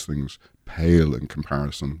 all of these things, pale in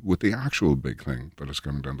comparison with the actual big thing that is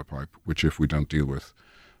coming down the pipe, which if we don't deal with,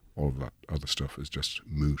 all of that other stuff is just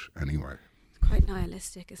moot anyway. It's quite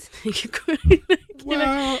nihilistic, isn't it?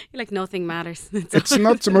 You're like nothing matters. It's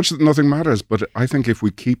not so much that nothing matters, but I think if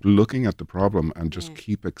we keep looking at the problem and just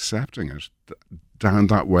keep accepting it, down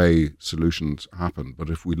that way solutions happen. But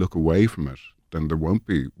if we look away from it, then there won't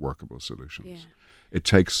be workable solutions. Yeah. It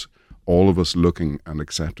takes all of us looking and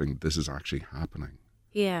accepting this is actually happening.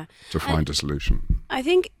 Yeah. To find a solution. I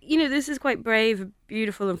think, this is quite brave,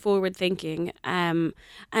 beautiful and forward thinking. And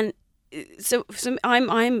so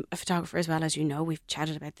I'm a photographer as well, as you know. We've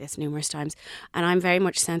chatted about this numerous times. And I'm very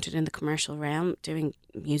much centred in the commercial realm, doing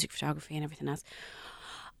music photography and everything else.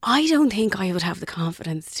 I don't think I would have the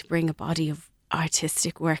confidence to bring a body of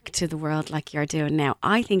artistic work to the world like you're doing now.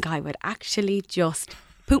 I think I would actually just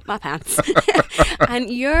poop my pants. And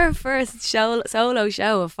your first solo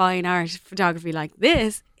show of fine art photography like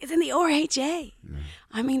this is in the RHA. Yeah.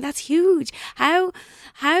 I mean, that's huge. How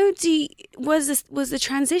was the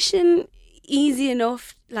transition easy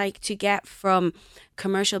enough, like, to get from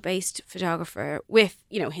commercial based photographer with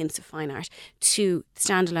hints of fine art to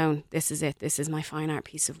standalone? This is it. This is my fine art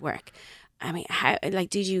piece of work. I mean, how,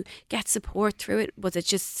 did you get support through it? Was it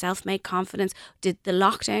just self-made confidence? Did the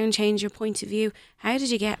lockdown change your point of view? How did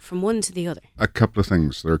you get from one to the other? A couple of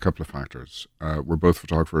things. There are a couple of factors. We're both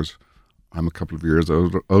photographers. I'm a couple of years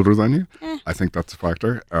older than you. I think that's a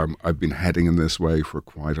factor. I've been heading in this way for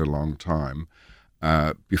quite a long time.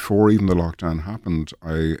 Before even the lockdown happened,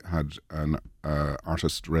 I had an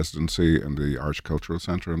artist residency in the Arts Cultural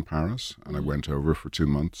Centre in Paris, and I went over for 2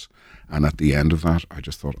 months. And at the end of that, I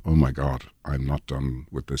just thought, oh my God, I'm not done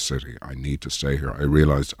with this city. I need to stay here. I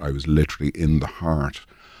realised I was literally in the heart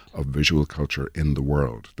of visual culture in the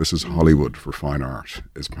world. This is Hollywood for fine art,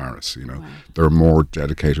 is Paris. Wow. There are more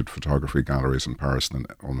dedicated photography galleries in Paris than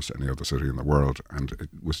almost any other city in the world, and it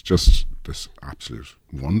was just this absolute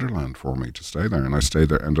wonderland for me to stay there. And I stayed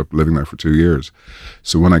there, ended up living there for 2 years.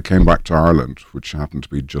 So when I came back to Ireland, which happened to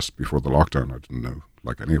be just before the lockdown, I didn't know,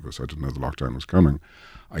 like any of us, I didn't know the lockdown was coming.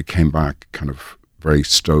 I came back kind of very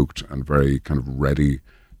stoked and very kind of ready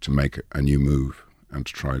to make a new move and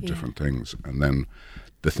to try different things. And then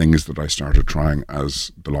the things that I started trying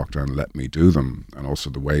as the lockdown let me do them, and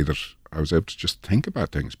also the way that I was able to just think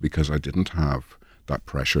about things, because I didn't have that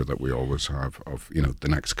pressure that we always have of, the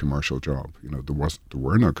next commercial job. There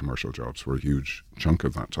were no commercial jobs for a huge chunk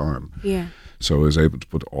of that time. Yeah. So I was able to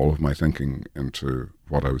put all of my thinking into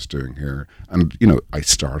what I was doing here. And, I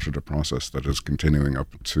started a process that is continuing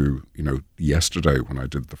up to, yesterday when I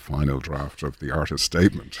did the final draft of the artist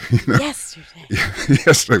statement. Yesterday?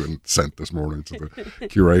 Yesterday, when sent this morning to the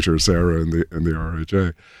curator, Sarah, in the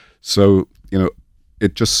RHA. So,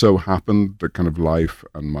 it just so happened that kind of life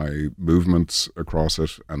and my movements across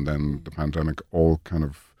it, and then the pandemic, all kind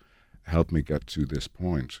of helped me get to this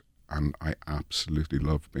point. And I absolutely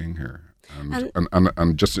love being here.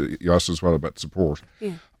 And just, you asked as well about support.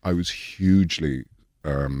 Yeah. I was hugely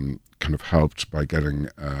kind of helped by getting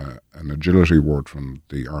an agility award from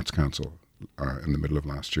the Arts Council in the middle of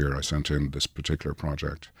last year. I sent in this particular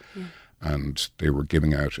project. Yeah. And they were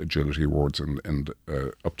giving out agility awards in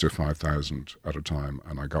up to 5,000 at a time,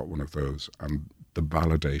 and I got one of those. And the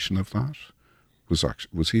validation of that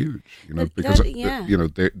was huge, because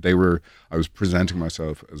they were. I was presenting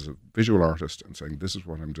myself as a visual artist and saying, "This is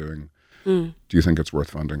what I'm doing. Do you think it's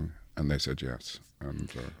worth funding?" And they said yes, and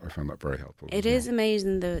I found that very helpful. It is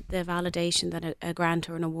amazing the validation that a grant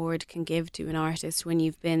or an award can give to an artist when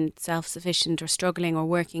you've been self-sufficient or struggling or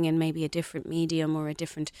working in maybe a different medium or a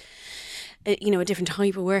different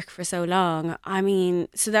type of work for so long. I mean,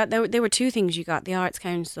 so that there were two things you got: the Arts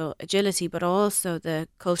Council agility, but also the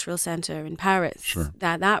Cultural Centre in Paris, sure.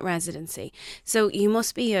 that residency. So you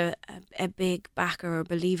must be a big backer or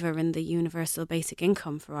believer in the universal basic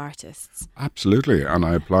income for artists. Absolutely, and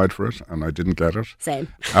I applied for it, and I didn't get it. Same.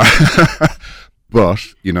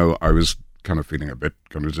 But, I was kind of feeling a bit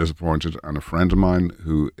kind of disappointed, and a friend of mine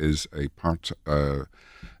who is a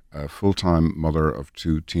full-time mother of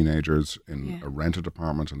 2 teenagers in a rented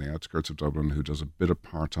apartment on the outskirts of Dublin, who does a bit of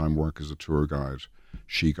part-time work as a tour guide,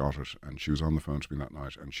 she got it, and she was on the phone to me that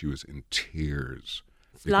night, and she was in tears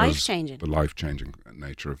It's because life-changing. The life-changing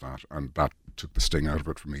nature of that, and that took the sting out of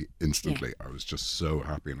it for me instantly. I was just so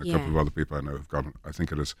happy, and a couple of other people I know have got it. I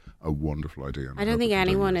think it is a wonderful idea. And I don't hope think it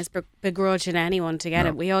anyone continues. is begrudging anyone to get No.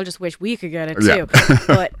 it. We all just wish we could get it Yeah. too.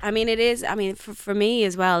 But I mean, it is. I mean, for me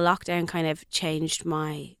as well, lockdown kind of changed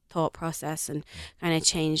my thought process and kind of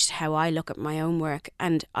changed how I look at my own work.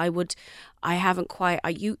 And I haven't quite.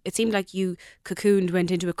 It seemed like you cocooned, went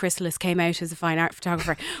into a chrysalis, came out as a fine art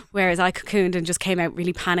photographer, whereas I cocooned and just came out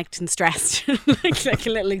really panicked and stressed, like a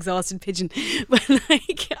little exhausted pigeon. But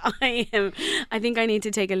like I think I need to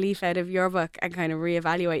take a leaf out of your book and kind of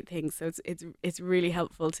reevaluate things. So it's really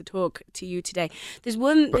helpful to talk to you today. There's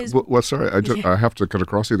one. Well, sorry, I have to cut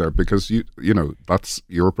across you there, because you know that's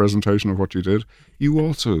your presentation of what you did. You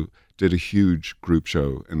also did a huge group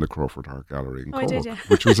show in the Crawford Art Gallery in Cork, did, yeah.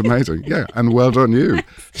 which was amazing. Yeah, and well done you.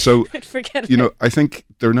 So, I'd forget you about know, I think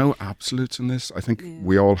there are no absolutes in this. I think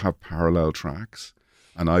we all have parallel tracks,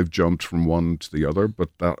 and I've jumped from one to the other, but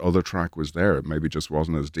that other track was there. It maybe just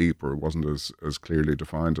wasn't as deep, or it wasn't as clearly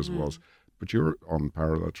defined as it was. But you're on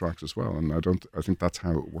parallel tracks as well, and I think that's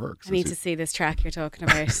how it works. I need to see this track you're talking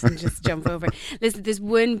about and just jump over. Listen, there's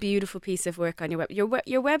one beautiful piece of work on your web.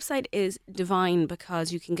 Your website is divine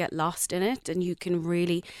because you can get lost in it, and you can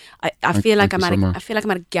really. I feel like I'm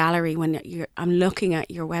at a gallery when I'm looking at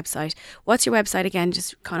your website. What's your website again?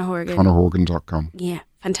 Just Conor Horgan. ConorHorgan.com. Yeah,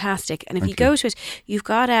 fantastic. And if you go to it, you've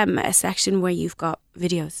got a section where you've got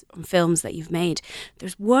videos and films that you've made.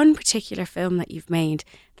 There's one particular film that you've made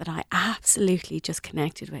that I absolutely just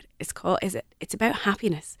connected with. It's about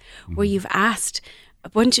happiness, where you've asked a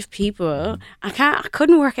bunch of people. I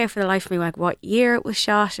couldn't work out for the life of me like what year it was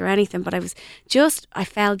shot or anything, but I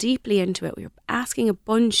fell deeply into it. We were asking a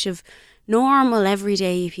bunch of normal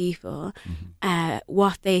everyday people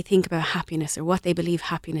what they think about happiness or what they believe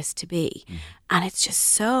happiness to be, and it's just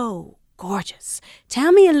so gorgeous.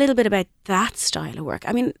 Tell me a little bit about that style of work.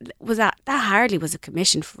 I mean, was that hardly was a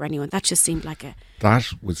commission for anyone? That just seemed like a... That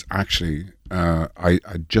was actually,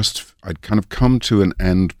 I'd kind of come to an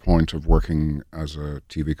end point of working as a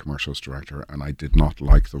TV commercials director, and I did not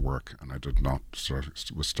like the work, and I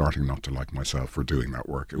was starting not to like myself for doing that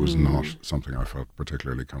work. It was not something I felt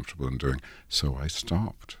particularly comfortable in doing, so I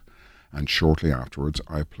stopped. And shortly afterwards,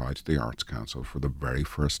 I applied to the Arts Council for the very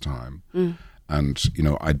first time. And, you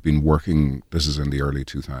know, I'd been working, this is in the early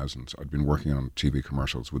 2000s, I'd been working on TV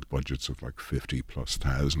commercials with budgets of like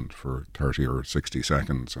 50,000+ for 30 or 60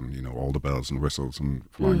 seconds, and, you know, all the bells and whistles and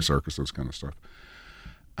flying circuses kind of stuff.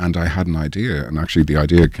 And I had an idea, and actually the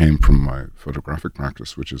idea came from my photographic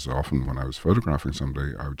practice, which is often when I was photographing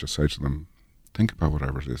somebody, I would just say to them, think about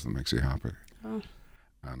whatever it is that makes you happy.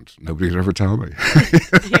 And nobody would ever tell me.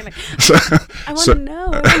 Like, I want to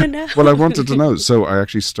know. Well, I wanted to know. So I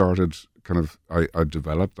actually started I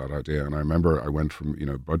developed that idea. And I remember I went from, you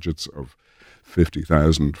know, budgets of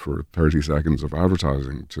 50,000 for 30 seconds of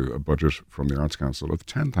advertising to a budget from the Arts Council of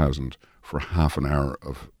 10,000 for half an hour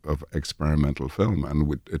of experimental film.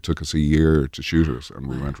 And it took us a year to shoot it. And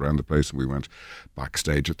we went around the place, and we went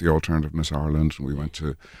backstage at the Alternative Miss Ireland, and we went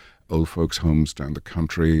to old folks' homes down the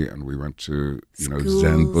country, and we went to, you know,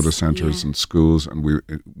 Zen Buddhist centres and schools, and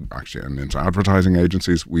and into advertising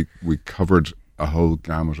agencies. We covered a whole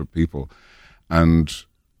gamut of people, and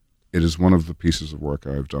it is one of the pieces of work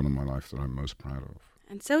I've done in my life that I'm most proud of.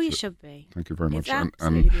 And so you should be. Thank you very much. Absolutely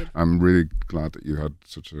And beautiful. I'm really glad that you had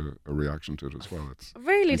such a reaction to it as well. I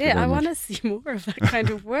really did. I want to see more of that kind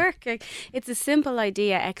of work. It's a simple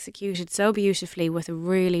idea executed so beautifully with a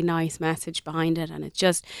really nice message behind it, and it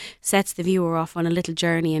just sets the viewer off on a little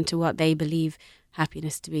journey into what they believe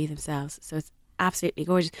happiness to be themselves. So it's absolutely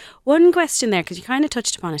gorgeous. One question there, because you kind of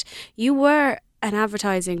touched upon it. You were an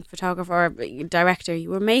advertising photographer or director. You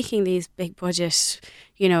were making these big budget,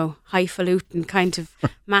 you know, highfalutin kind of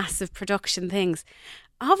massive production things.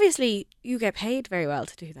 Obviously, you get paid very well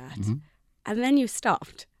to do that. And then you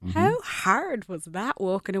stopped. How hard was that,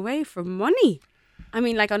 walking away from money? I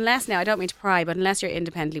mean, like, unless, now I don't mean to pry, but unless you're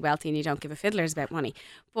independently wealthy and you don't give a fiddler's about money.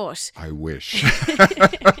 But I wish.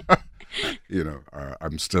 You know,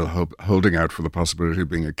 I'm still holding out for the possibility of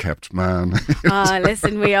being a kept man.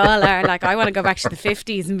 Listen, we all are. Like, I want to go back to the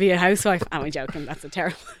 50s and be a housewife. I'm joking. That's a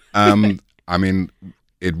terrible. I mean,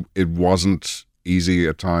 it wasn't easy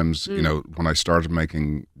at times. You know, when I started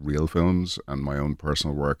making real films and my own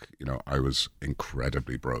personal work, you know, I was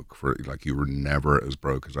incredibly broke. You were never as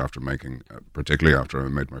broke as after making, particularly after I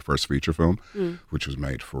made my first feature film, which was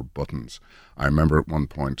made for buttons. I remember at one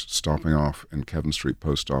point stopping off in Kevin Street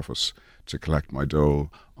Post Office to collect my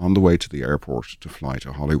dole on the way to the airport to fly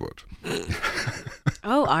to Hollywood.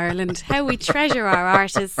 Oh, Ireland, how we treasure our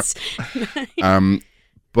artists.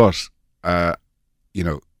 But you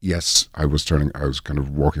know, yes, I was kind of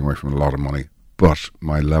walking away from a lot of money, but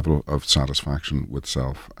my level of satisfaction with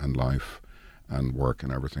self and life and work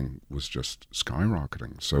and everything was just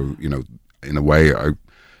skyrocketing. So, you know, in a way,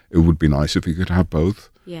 it would be nice if you could have both.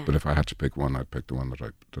 Yeah. But if I had to pick one, I'd pick the one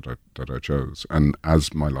that I chose. And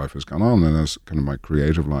as my life has gone on, and as kind of my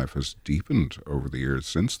creative life has deepened over the years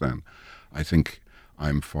since then, I think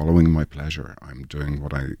I'm following my pleasure. I'm doing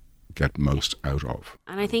what I get most out of.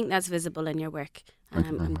 And I think that's visible in your work. And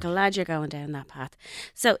Thank you very I'm much. glad you're going down that path.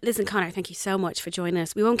 So listen, Conor, thank you so much for joining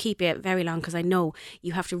us. We won't keep you very long because I know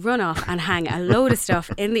you have to run off and hang a load of stuff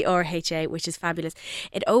in the RHA, which is fabulous.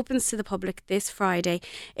 It opens to the public this Friday.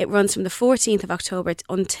 It runs from the 14th of October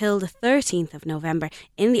until the 13th of November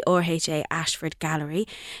in the RHA Ashford Gallery.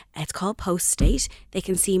 It's called Post State. They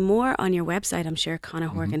can see more on your website, I'm sure,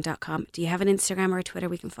 conorhorgan.com. Do you have an Instagram or a Twitter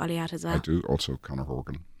we can follow you at as well? I do also Conor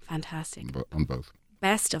Horgan Fantastic. on both.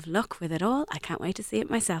 Best of luck with it all. I can't wait to see it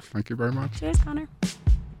myself. Thank you very much. Cheers, Conor.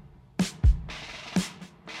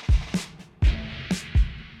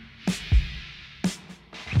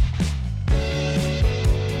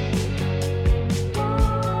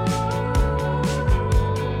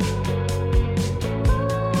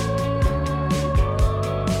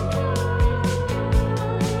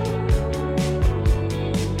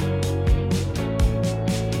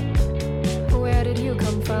 Where did you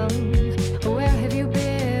come from? Where have you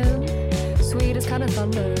been? Sweet as kind of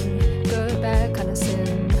thunder, good, bad kind of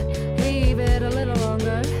sin. Leave it a little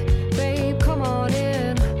longer, babe, come on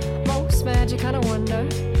in. Most magic kind of wonder,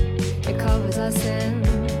 it covers our sin.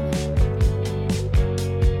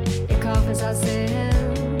 It covers our sin.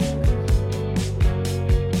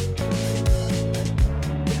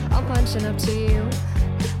 I'm punching up to you,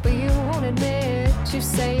 but you won't admit. You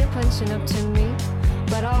say you're punching up to me,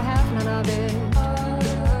 but I'll have none of it.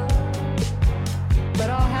 But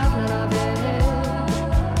I'll have none of it.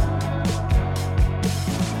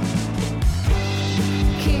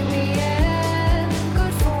 Keep me in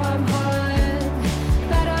good form, hun.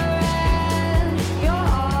 Better in your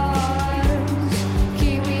arms.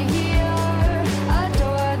 Keep me here,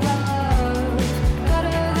 adored love.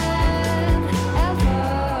 Better than ever.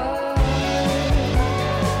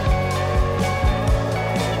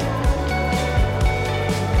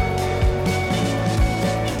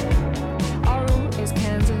 Our room is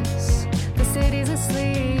Kansas, the city's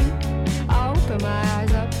asleep. I open my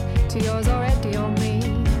eyes up to yours already on me.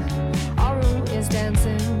 Our room is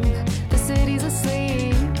dancing, the city's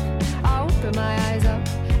asleep. I open my eyes up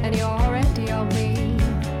and you're already on me.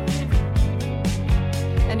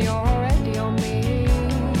 And you're already on me.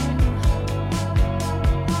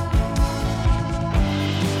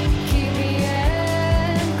 Keep me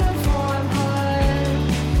in good form, hun.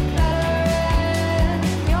 Better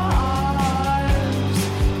in your arms.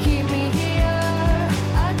 Keep me here,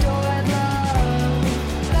 adored love.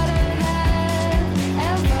 Better than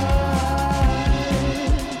ever.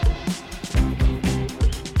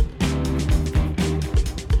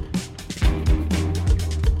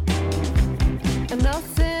 And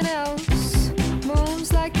nothing else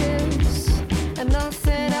moves like this, and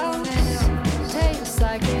nothing else tastes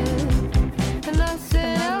like it, and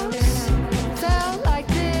nothing else felt like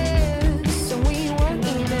this, and we weren't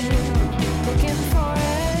even looking for it.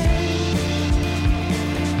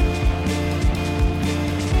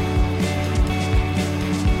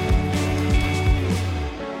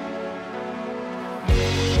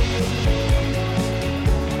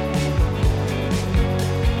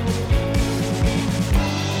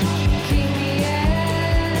 Keep me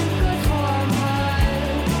in good form, hun.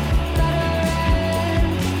 Better in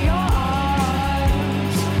your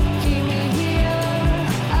arms. Keep me here,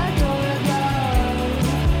 adored love.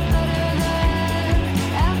 Better than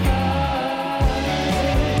ever.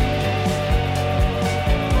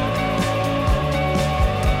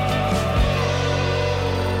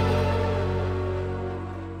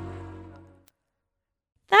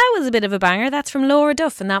 That was a bit of a banger. That's from Laura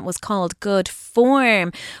Duff, and that was called Good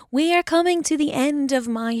Form. We are coming to the end of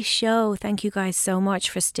my show. Thank you guys so much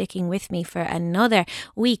for sticking with me for another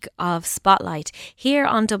week of Spotlight here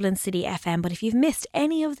on Dublin City FM. But if you've missed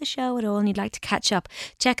any of the show at all and you'd like to catch up,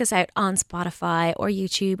 check us out on Spotify or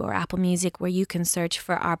YouTube or Apple Music, where you can search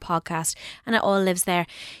for our podcast and it all lives there.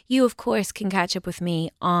 You, of course, can catch up with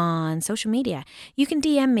me on social media. You can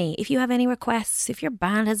DM me if you have any requests, if your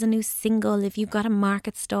band has a new single, if you've got a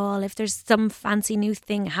market stall, all, if there's some fancy new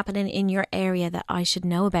thing happening in your area that I should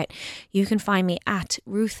know about, you can find me at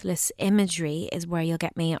Ruthless Imagery is where you'll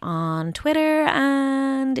get me on Twitter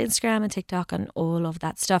and Instagram and TikTok and all of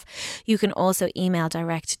that stuff. You can also email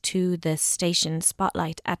direct to the station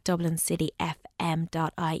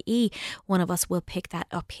spotlight@dublincityfm.ie. One of us will pick that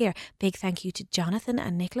up here. Big thank you to Jonathan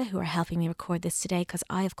and Nicola who are helping me record this today, because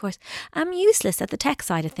I, of course, am useless at the tech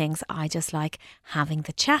side of things. I just like having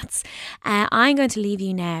the chats. I'm going to leave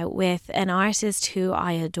you now with an artist who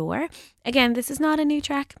I adore. Again, this is not a new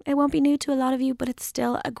track. It won't be new to a lot of you, but it's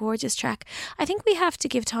still a gorgeous track. I think we have to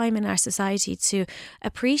give time in our society to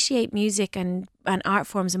appreciate music and art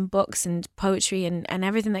forms and books and poetry and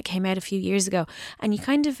everything that came out a few years ago. And you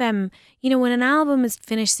kind of, when an album has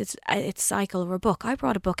finished its cycle, or a book, I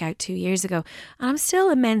brought a book out 2 years ago and I'm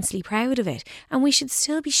still immensely proud of it. And we should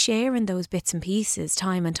still be sharing those bits and pieces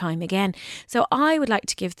time and time again. So I would like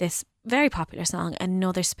to give this very popular song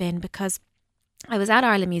another spin, because I was at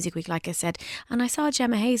Ireland Music Week, like I said, and I saw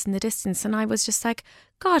Gemma Hayes in the distance and I was just like,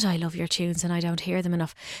 God, I love your tunes and I don't hear them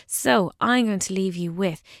enough. So I'm going to leave you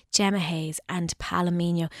with Gemma Hayes and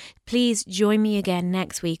Palomino. Please join me again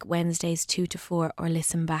next week, Wednesdays 2 to 4, or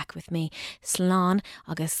listen back with me. Slán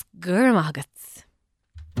agus gurm agat.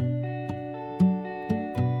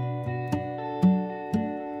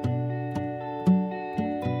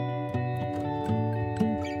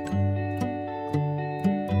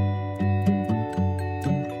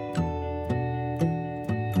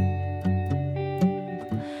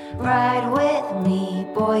 Ride with me,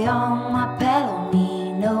 boy, on my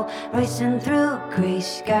Palomino, racing through grey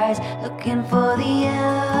skies, looking for the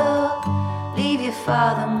yellow. Leave your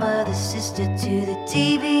father, mother, sister to the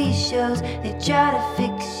TV shows. They try to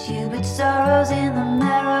fix you, but sorrow's in the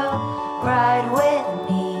marrow. Ride with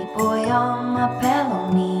me, boy, on my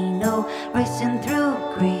Palomino, racing through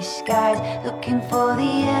grey skies, looking for the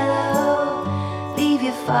yellow. Leave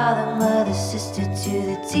your father, mother, sister to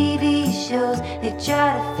the TV shows. They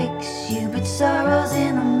try to fix you, but sorrow's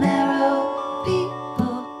in the marrow.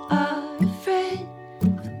 People are afraid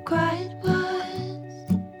of the quiet ones,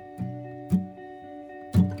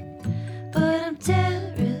 but I'm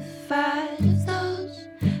terrified of those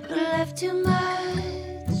who left too much.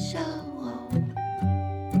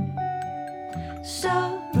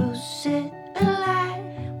 Sorrows sit alive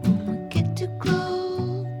when we get too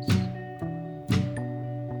close.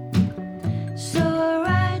 So I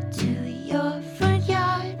ride to your front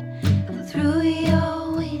yard, and through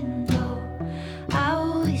your window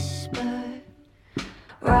I'll whisper.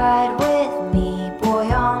 Ride with me, boy,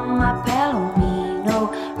 on my Palomino,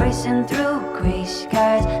 racing through grey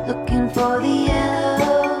skies, looking for the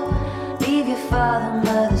yellow. Leave your father,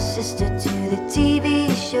 mother, sister to the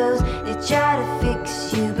TV shows. They try to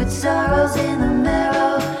fix you, but sorrow's in the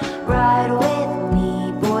marrow. Ride with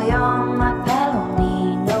me, boy, on my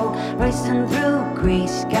Palomino, racing through grey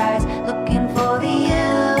skies, looking for the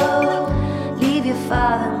yellow. Leave your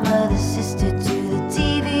father, mother, sister to the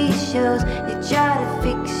TV shows. They try to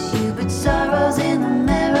fix you, but sorrow's in the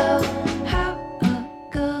marrow. How a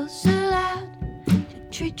girl's allowed to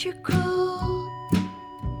treat you cruel.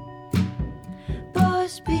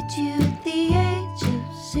 Boys beat you at the age of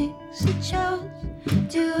 6 and chose.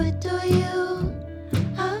 Do it or you